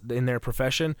in their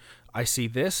profession. I see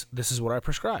this. This is what I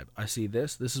prescribe. I see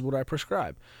this. This is what I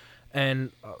prescribe.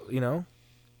 And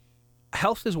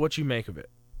health is what you make of it.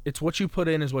 It's what you put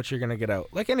in is what you're gonna get out.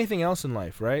 Like anything else in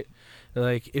life, right?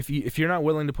 Like if you're not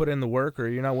willing to put in the work or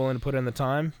you're not willing to put in the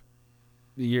time,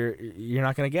 you're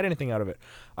not gonna get anything out of it.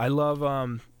 I love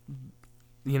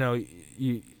you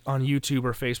on YouTube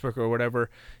or Facebook or whatever,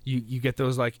 you get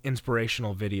those like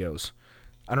inspirational videos.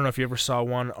 I don't know if you ever saw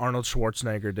one. Arnold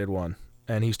Schwarzenegger did one,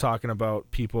 and he's talking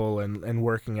about people and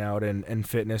working out and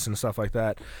fitness and stuff like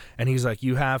that. And he's like,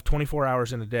 you have 24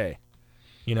 hours in a day,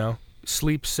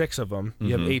 sleep 6 of them,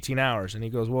 you have 18 hours. And he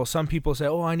goes, well, some people say,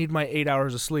 oh, I need my 8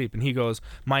 hours of sleep. And he goes,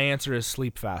 my answer is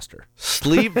sleep faster.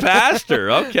 Sleep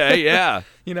faster. Okay, yeah.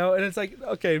 And it's like,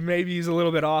 okay, maybe he's a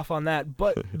little bit off on that.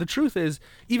 But the truth is,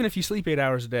 even if you sleep 8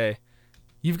 hours a day,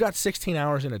 you've got 16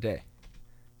 hours in a day.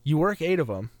 You work 8 of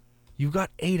them, you've got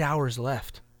 8 hours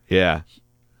left. Yeah.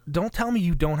 Don't tell me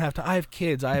you don't have to. I have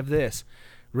kids. I have this.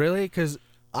 Really? Because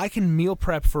I can meal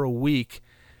prep for a week.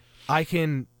 I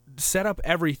can set up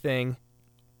everything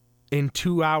in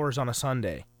 2 hours on a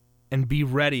Sunday and be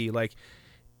ready. Like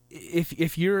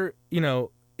if you're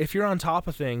on top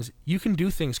of things, you can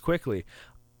do things quickly.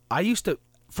 I used to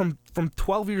from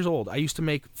 12 years old, I used to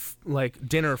make like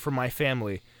dinner for my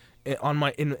family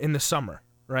in the summer,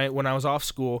 right? When I was off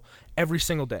school every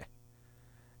single day.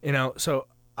 So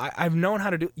I've known how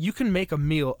to do. You can make a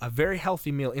very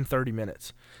healthy meal in 30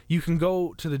 minutes. You can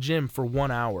go to the gym for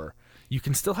 1 hour. You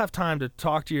can still have time to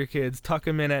talk to your kids, tuck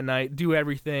them in at night, do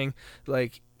everything.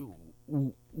 Like,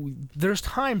 there's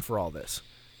time for all this.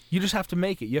 You just have to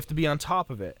make it. You have to be on top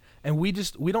of it. And we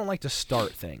don't like to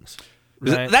start things.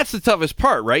 Right? That's the toughest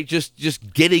part, right?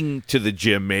 Just getting to the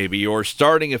gym maybe, or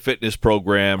starting a fitness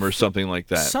program or something like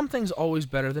that. Something's always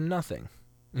better than nothing.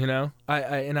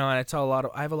 I tell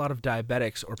I have a lot of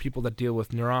diabetics or people that deal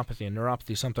with neuropathy, and neuropathy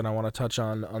is something I want to touch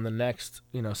on the next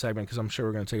segment because I'm sure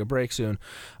we're going to take a break soon.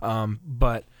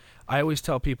 But I always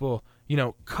tell people,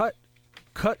 cut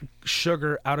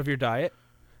sugar out of your diet,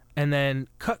 and then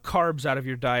cut carbs out of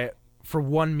your diet for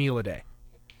 1 meal a day.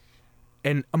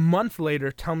 And a month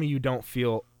later, tell me you don't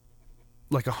feel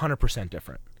like 100%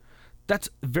 different. That's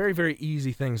very, very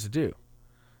easy things to do.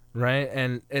 Right,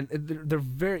 and they're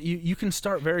very. You can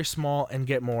start very small and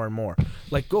get more and more.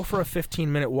 Like go for a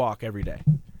 15-minute walk every day,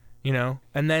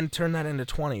 and then turn that into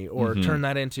 20, or turn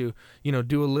that into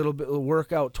do a little bit of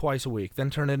workout twice a week, then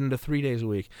turn it into 3 days a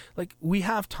week. Like we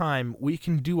have time, we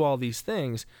can do all these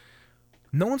things.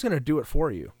 No one's gonna do it for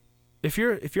you. If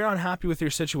you're unhappy with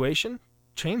your situation,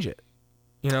 change it.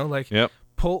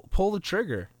 Pull the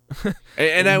trigger.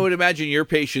 And I would imagine your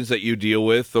patients that you deal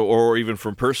with, or even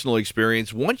from personal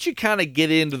experience, once you kind of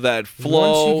get into that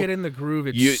flow, once you get in the groove,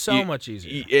 it's so much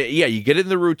easier. Yeah, you get in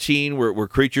the routine. We're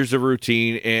creatures of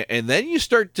routine, and then you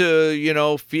start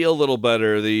to feel a little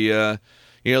better. The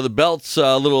belt's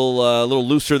a little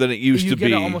looser than it used to be. You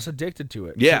get almost addicted to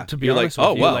it. Yeah, to be honest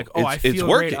with you, like, I feel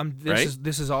working, great.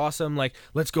 This is awesome. Like,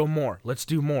 let's go more. Let's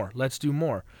do more. Let's do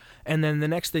more. And then the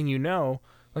next thing you know,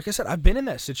 Like I said, I've been in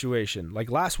that situation. Like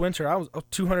last winter, I was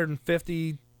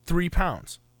 253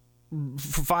 pounds.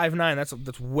 For 5'9",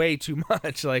 that's way too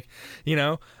much. Like,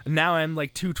 now I'm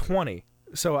like 220.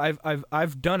 So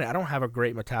I've done it. I don't have a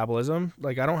great metabolism.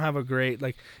 Like I don't have a great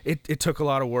it took a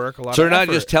lot of work, a lot So of you're effort.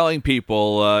 not just telling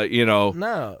people,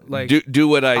 no, like do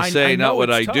what I say, not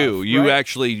what I tough, do. You right?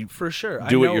 actually for sure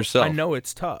do it yourself. I know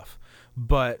it's tough.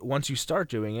 But once you start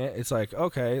doing it, it's like,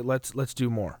 okay, let's do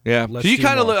more. Yeah, let's you do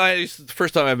kind of more. look. It's the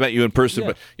first time I've met you in person,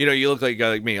 Yeah. but you look like a guy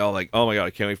like me. All like, oh my god, I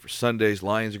can't wait for Sundays.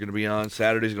 Lions are going to be on.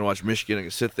 Saturdays, going to watch Michigan. I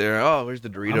can sit there. Oh, where's the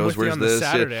Doritos? I'm with you Where's on this? the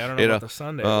Saturday. I don't know about the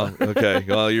Sunday. Oh, okay.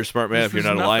 Well, you're a smart man if you're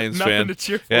not a Lions fan. To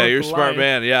cheer for Yeah, you're a the smart Lions.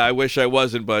 man. Yeah, I wish I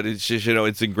wasn't, but it's just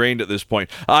it's ingrained at this point.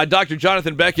 Dr.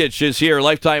 Jonathan BEKIC is here,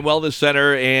 Lifetime Wellness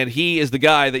Center, and he is the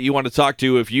guy that you want to talk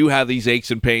to if you have these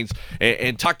aches and pains,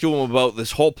 and talk to him about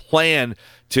this whole plan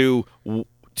to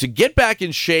get back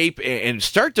in shape and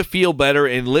start to feel better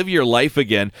and live your life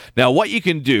again. Now, what you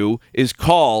can do is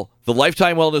call the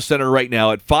Lifetime Wellness Center right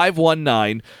now at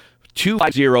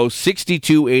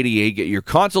 519-250-6288. Get your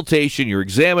consultation, your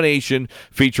examination,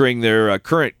 featuring their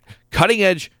current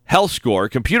cutting-edge health score,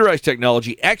 computerized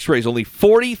technology, x-rays, only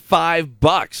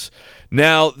 $45.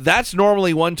 Now, that's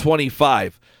normally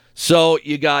 $125. So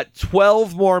you got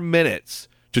 12 more minutes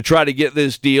to try to get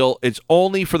this deal. It's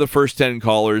only for the first 10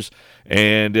 callers.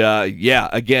 And,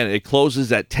 again, it closes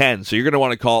at 10. So you're going to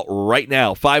want to call right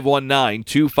now,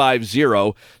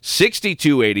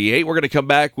 519-250-6288. We're going to come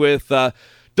back with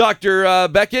Dr.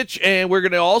 BEKIC, and we're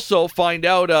going to also find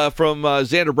out from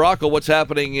Xander Brockle what's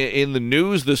happening in the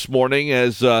news this morning,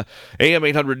 as AM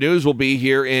 800 News will be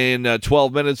here in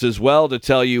 12 minutes as well to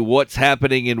tell you what's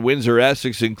happening in Windsor,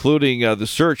 Essex, including the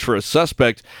search for a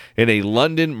suspect in a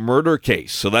London murder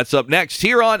case. So that's up next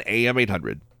here on AM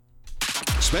 800.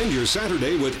 Spend your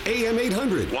Saturday with AM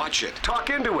 800. Watch it, talk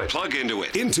into it, plug into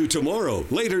it. Into tomorrow,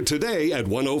 later today at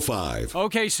 1:05.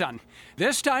 Okay, son.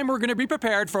 This time we're going to be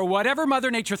prepared for whatever Mother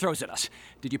Nature throws at us.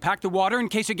 Did you pack the water in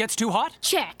case it gets too hot?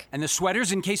 Check. And the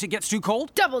sweaters in case it gets too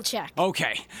cold? Double check.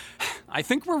 Okay. I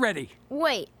think we're ready.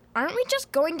 Wait, aren't we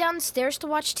just going downstairs to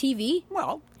watch TV?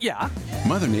 Well, yeah.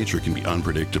 Mother Nature can be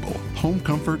unpredictable. Home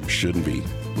comfort shouldn't be.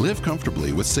 Live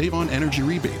comfortably with Save On Energy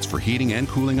rebates for heating and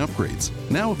cooling upgrades.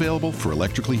 Now available for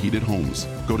electrically heated homes.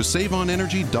 Go to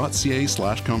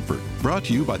saveonenergy.ca/comfort. Brought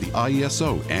to you by the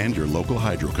IESO and your local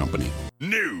hydro company.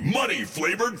 New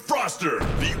money-flavored Froster,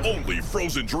 the only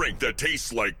frozen drink that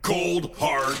tastes like cold,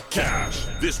 hard cash.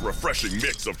 This refreshing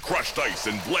mix of crushed ice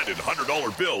and blended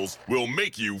 $100 bills will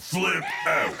make you flip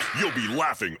out. You'll be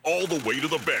laughing all the way to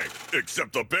the bank,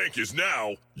 except the bank is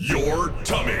now your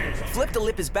tummy. Flip the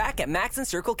Lip is back at Max and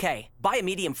Circle K. Buy a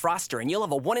medium Froster and you'll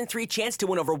have a 1 in 3 chance to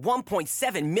win over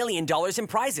 $1.7 million in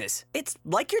prizes. It's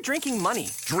like you're drinking money.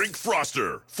 Drink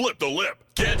Froster. Flip the Lip.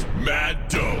 Get mad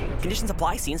dough. Conditions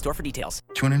apply. See in-store for details.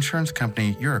 To an insurance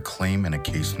company, you're a claim and a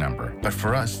case number. But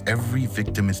for us, every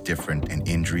victim is different and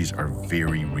injuries are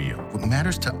very real. What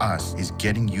matters to us is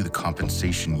getting you the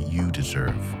compensation you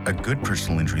deserve. A good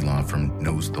personal injury law firm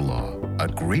knows the law. A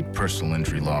great personal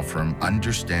injury law firm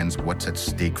understands what's at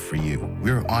stake for you.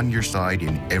 We're on your side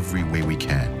in every way we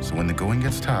can. So when the going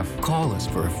gets tough, call us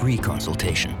for a free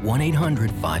consultation.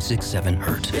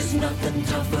 1-800-567-HURT. There's nothing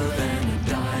tougher than a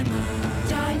diamond.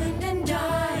 Diamond and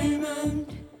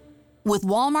Diamond. With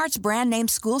Walmart's brand name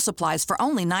school supplies for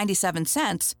only 97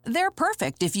 cents, they're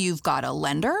perfect if you've got a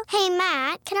lender. Hey,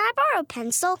 Matt, can I borrow a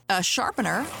pencil? A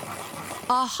sharpener,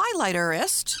 a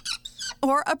highlighterist,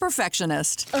 or a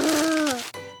perfectionist. Ugh.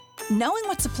 Knowing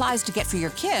what supplies to get for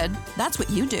your kid, that's what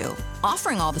you do.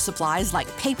 Offering all the supplies like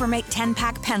Papermate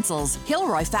 10-pack pencils,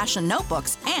 Hilroy fashion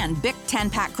notebooks, and Bic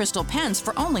 10-pack crystal pens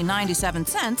for only 97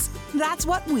 cents, that's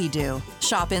what we do.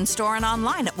 Shop in-store and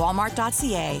online at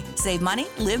walmart.ca. Save money,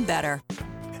 live better.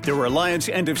 The Reliance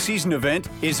end-of-season event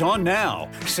is on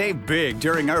now. Save big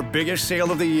during our biggest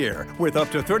sale of the year with up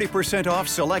to 30% off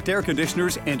select air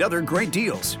conditioners and other great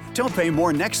deals. Don't pay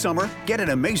more next summer. Get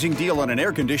an amazing deal on an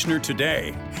air conditioner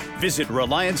today. Visit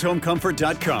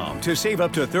RelianceHomeComfort.com to save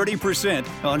up to 30%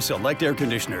 on select air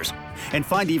conditioners. And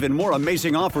find even more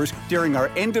amazing offers during our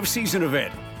end-of-season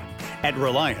event. At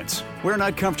Reliance, we're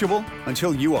not comfortable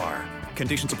until you are.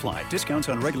 Conditions apply. Discounts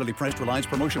on regularly priced Reliance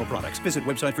promotional products. Visit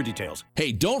website for details.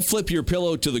 Hey, don't flip your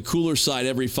pillow to the cooler side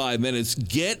every 5 minutes.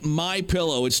 Get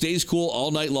MyPillow. It stays cool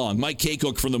all night long. Mike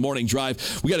Kaycook from the Morning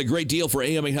Drive. We got a great deal for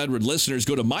AM 800 listeners.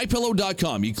 Go to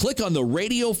MyPillow.com. You click on the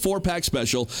Radio 4-Pack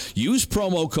Special. Use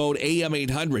promo code AM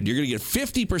 800. You're going to get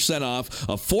 50% off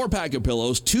a 4-pack of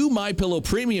pillows, 2 MyPillow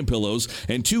Premium pillows,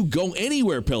 and 2 Go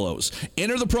Anywhere pillows.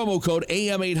 Enter the promo code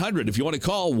AM 800. If you want to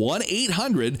call,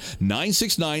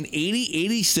 1-800-969-8888.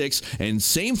 8086. And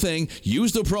same thing,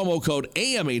 use the promo code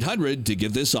AM800 to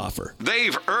get this offer.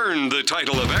 They've earned the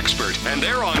title of expert, and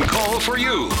they're on call for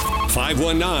you.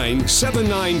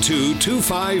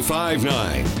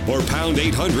 519-792-2559 or pound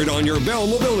 800 on your Bell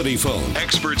mobility phone.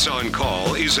 Experts on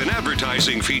Call is an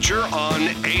advertising feature on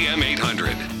AM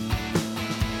 800.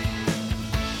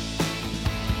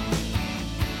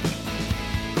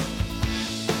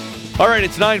 All right,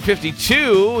 it's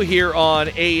 9:52 here on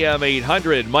AM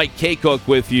 800. Mike Kaycook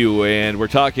with you, and we're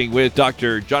talking with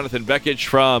Dr. Jonathan BEKIC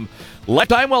from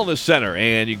Lifetime Wellness Center.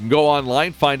 And you can go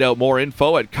online, find out more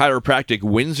info at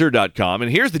chiropracticwindsor.com.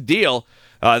 And here's the deal.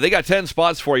 They got 10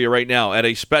 spots for you right now at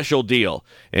a special deal.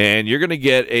 And you're going to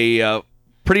get a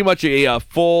pretty much a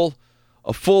full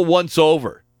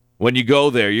once-over. When you go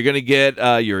there, you're going to get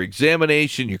your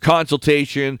examination, your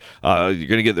consultation. You're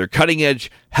going to get their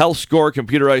cutting-edge health score,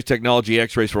 computerized technology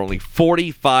x-rays for only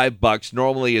 $45.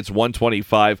 Normally, it's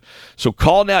 $125. So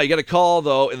call now. You got to call,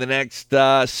 though, in the next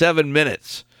 7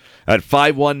 minutes at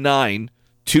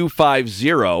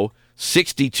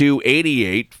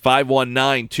 519-250-6288,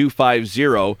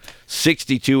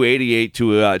 519-250-6288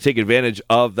 to take advantage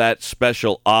of that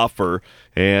special offer.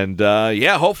 And,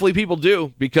 hopefully people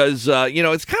do because,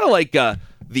 it's kind of like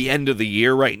the end of the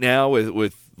year right now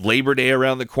with Labor Day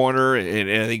around the corner.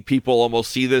 And I think people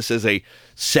almost see this as a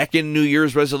second New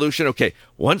Year's resolution. Okay,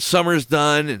 once summer's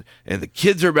done and the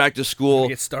kids are back to school,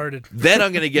 get started. Then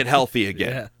I'm going to get healthy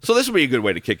again. Yeah. So this would be a good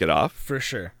way to kick it off. For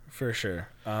sure.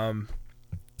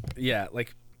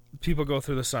 Like people go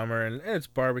through the summer and it's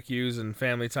barbecues and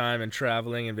family time and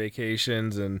traveling and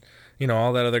vacations and,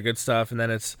 all that other good stuff. And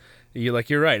then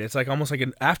you're right. It's like almost like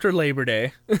after Labor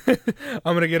Day, I'm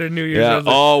going to get a New Year's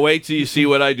resolution. Oh, wait till you see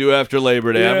what I do after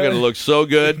Labor Day. Yeah. I'm going to look so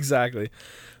good. Exactly.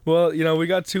 Well, we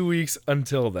got 2 weeks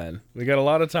until then. We got a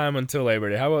lot of time until Labor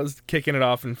Day. How about kicking it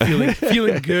off and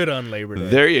feeling good on Labor Day?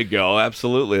 There you go.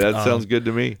 Absolutely. That sounds good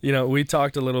to me. We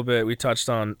talked a little bit. We touched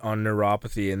on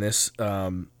neuropathy, and this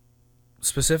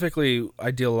specifically, I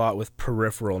deal a lot with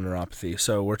peripheral neuropathy.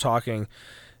 So we're talking,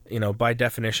 by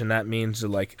definition, that means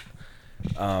like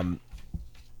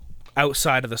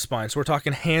outside of the spine. So we're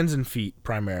talking hands and feet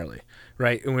primarily,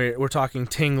 right? And we're talking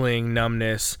tingling,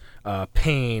 numbness,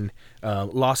 pain,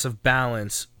 loss of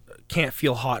balance, can't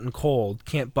feel hot and cold,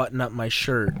 can't button up my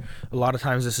shirt. A lot of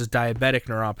times this is diabetic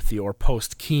neuropathy or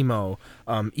post-chemo.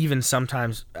 Even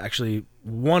sometimes, actually,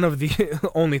 one of the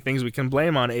only things we can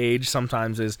blame on age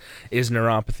sometimes is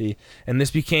neuropathy. And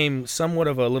this became somewhat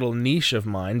of a little niche of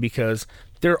mine because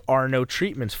there are no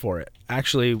treatments for it.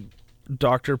 Actually,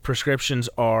 doctor prescriptions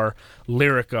are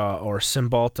Lyrica or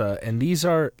Cymbalta, and these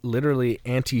are literally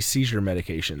anti-seizure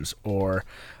medications or,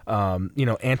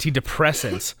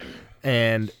 antidepressants.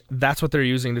 And that's what they're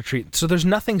using to treat. So there's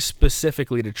nothing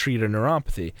specifically to treat a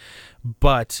neuropathy.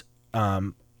 But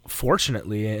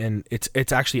fortunately, and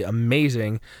it's actually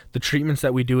amazing, the treatments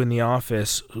that we do in the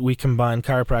office, we combine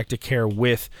chiropractic care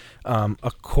with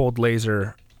a cold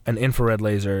laser, an infrared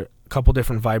laser, a couple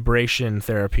different vibration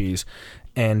therapies.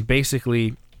 And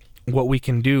basically what we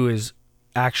can do is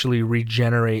actually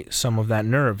regenerate some of that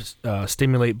nerve,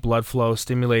 stimulate blood flow,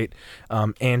 stimulate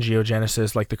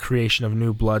angiogenesis, like the creation of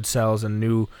new blood cells and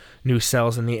new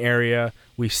cells in the area.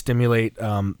 We stimulate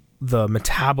the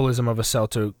metabolism of a cell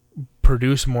to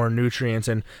produce more nutrients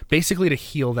and basically to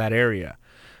heal that area.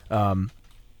 And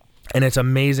it's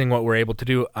amazing what we're able to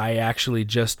do. I actually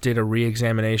just did a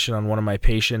re-examination on one of my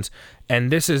patients,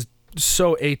 and this is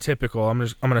so atypical. I'm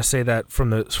going to say that from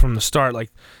the start. Like,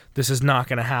 this is not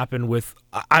going to happen with.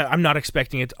 I'm not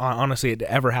expecting it, honestly, to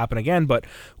ever happen again. But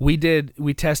we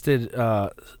tested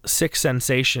 6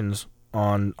 sensations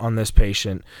on this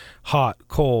patient: hot,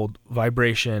 cold,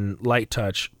 vibration, light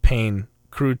touch, pain,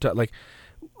 crude touch, like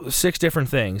 6 different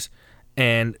things.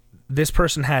 And this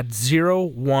person had 0,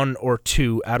 1, or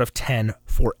 2 out of 10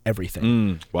 for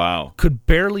everything. Wow. Could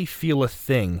barely feel a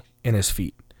thing in his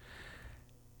feet.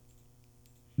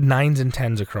 9s and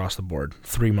 10s across the board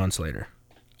 3 months later.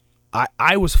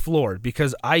 I was floored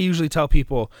because I usually tell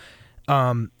people,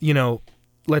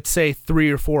 let's say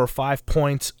 3 or 4 or 5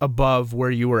 points above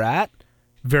where you were at,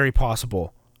 very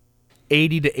possible.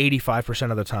 80 to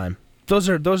 85% of the time. Those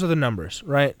are the numbers,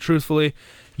 right? Truthfully,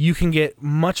 you can get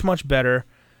much, much better,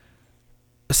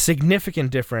 a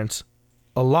significant difference,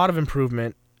 a lot of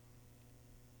improvement,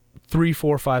 3,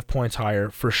 4, 5 points higher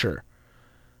for sure.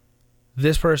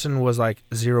 This person was like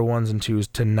 0, 1s and 2s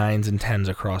to 9s and 10s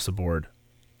across the board.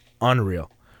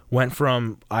 Unreal. Went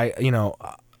from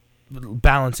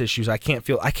balance issues, I can't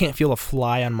feel a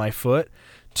fly on my foot,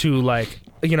 to like,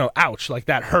 ouch, like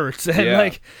that hurts, and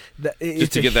like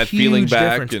just to get that feeling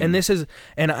back. And this is,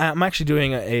 and I'm actually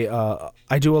doing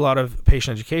I do a lot of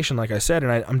patient education, like I said,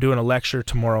 and I'm doing a lecture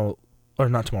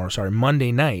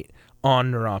Monday night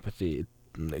on neuropathy.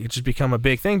 It's just become a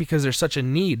big thing because there's such a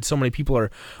need. So many people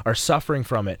are suffering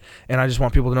from it, and I just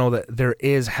want people to know that there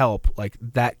is help. Like,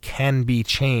 that can be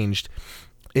changed.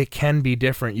 It can be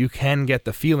different. You can get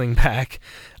the feeling back.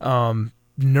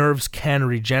 Nerves can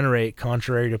regenerate,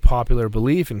 contrary to popular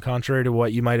belief and contrary to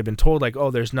what you might have been told, like,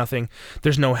 oh, there's no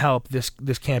help,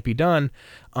 this can't be done.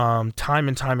 Time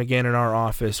and time again in our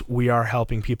office, we are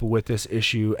helping people with this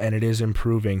issue, and it is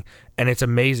improving. And it's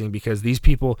amazing because these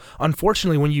people,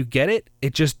 unfortunately, when you get it,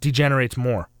 it just degenerates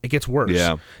more. It gets worse.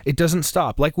 Yeah. It doesn't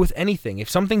stop. Like with anything, if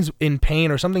something's in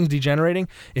pain or something's degenerating,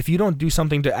 if you don't do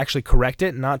something to actually correct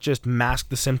it, not just mask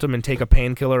the symptom and take a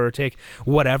painkiller or take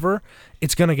whatever,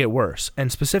 it's going to get worse.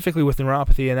 And specifically with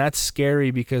neuropathy, and that's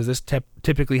scary because this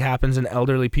typically happens in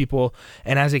elderly people,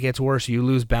 and as it gets worse, you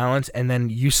lose balance, and then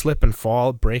you slip and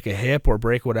fall, break a hip or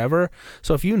break whatever.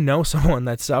 So if you know someone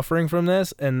that's suffering from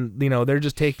this and they're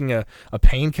just taking a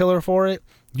painkiller for it,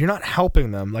 you're not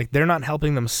helping them. Like, they're not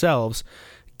helping themselves.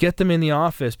 Get them in the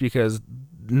office because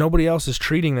nobody else is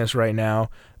treating this right now,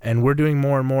 and we're doing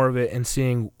more and more of it and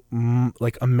seeing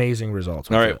like amazing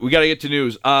results. All right, we got to get to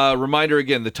news. Reminder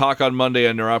again, the talk on Monday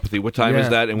on neuropathy. What time is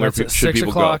that, and where should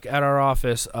people go? 6:00 at our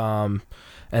office, and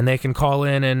they can call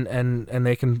in and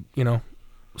they can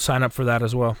sign up for that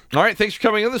as well. All right, thanks for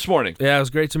coming in this morning. Yeah, it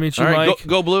was great to meet you, all right, Mike.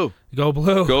 Go Blue. Go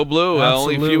Blue. Go Blue.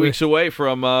 Only a few weeks away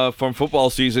from football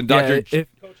season. If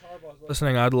Coach Harbaugh's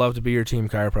listening, I'd love to be your team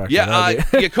chiropractor. Yeah,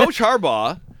 Coach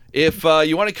Harbaugh, if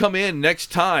you want to come in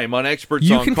next time on Experts on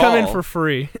Call. You can come in for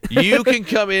free. You can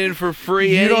come in for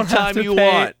free anytime you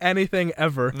want. Anything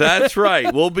ever. That's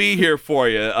right. We'll be here for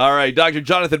you. All right, Dr.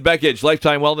 Jonathan Bekich,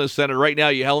 Lifetime Wellness Center. Right now,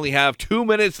 you only have 2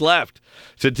 minutes left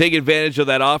to take advantage of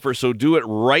that offer, so do it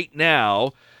right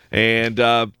now and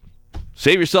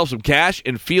save yourself some cash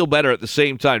and feel better at the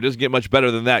same time. It doesn't get much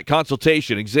better than that.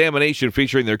 Consultation, examination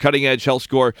featuring their cutting-edge health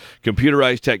score,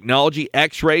 computerized technology,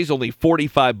 x-rays, only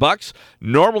 $45.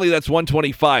 Normally, that's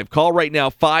 $125. Call right now,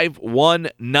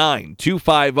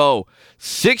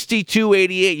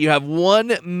 519-250-6288. You have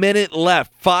 1 minute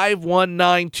left.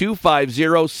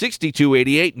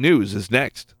 519-250-6288. News is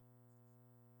next.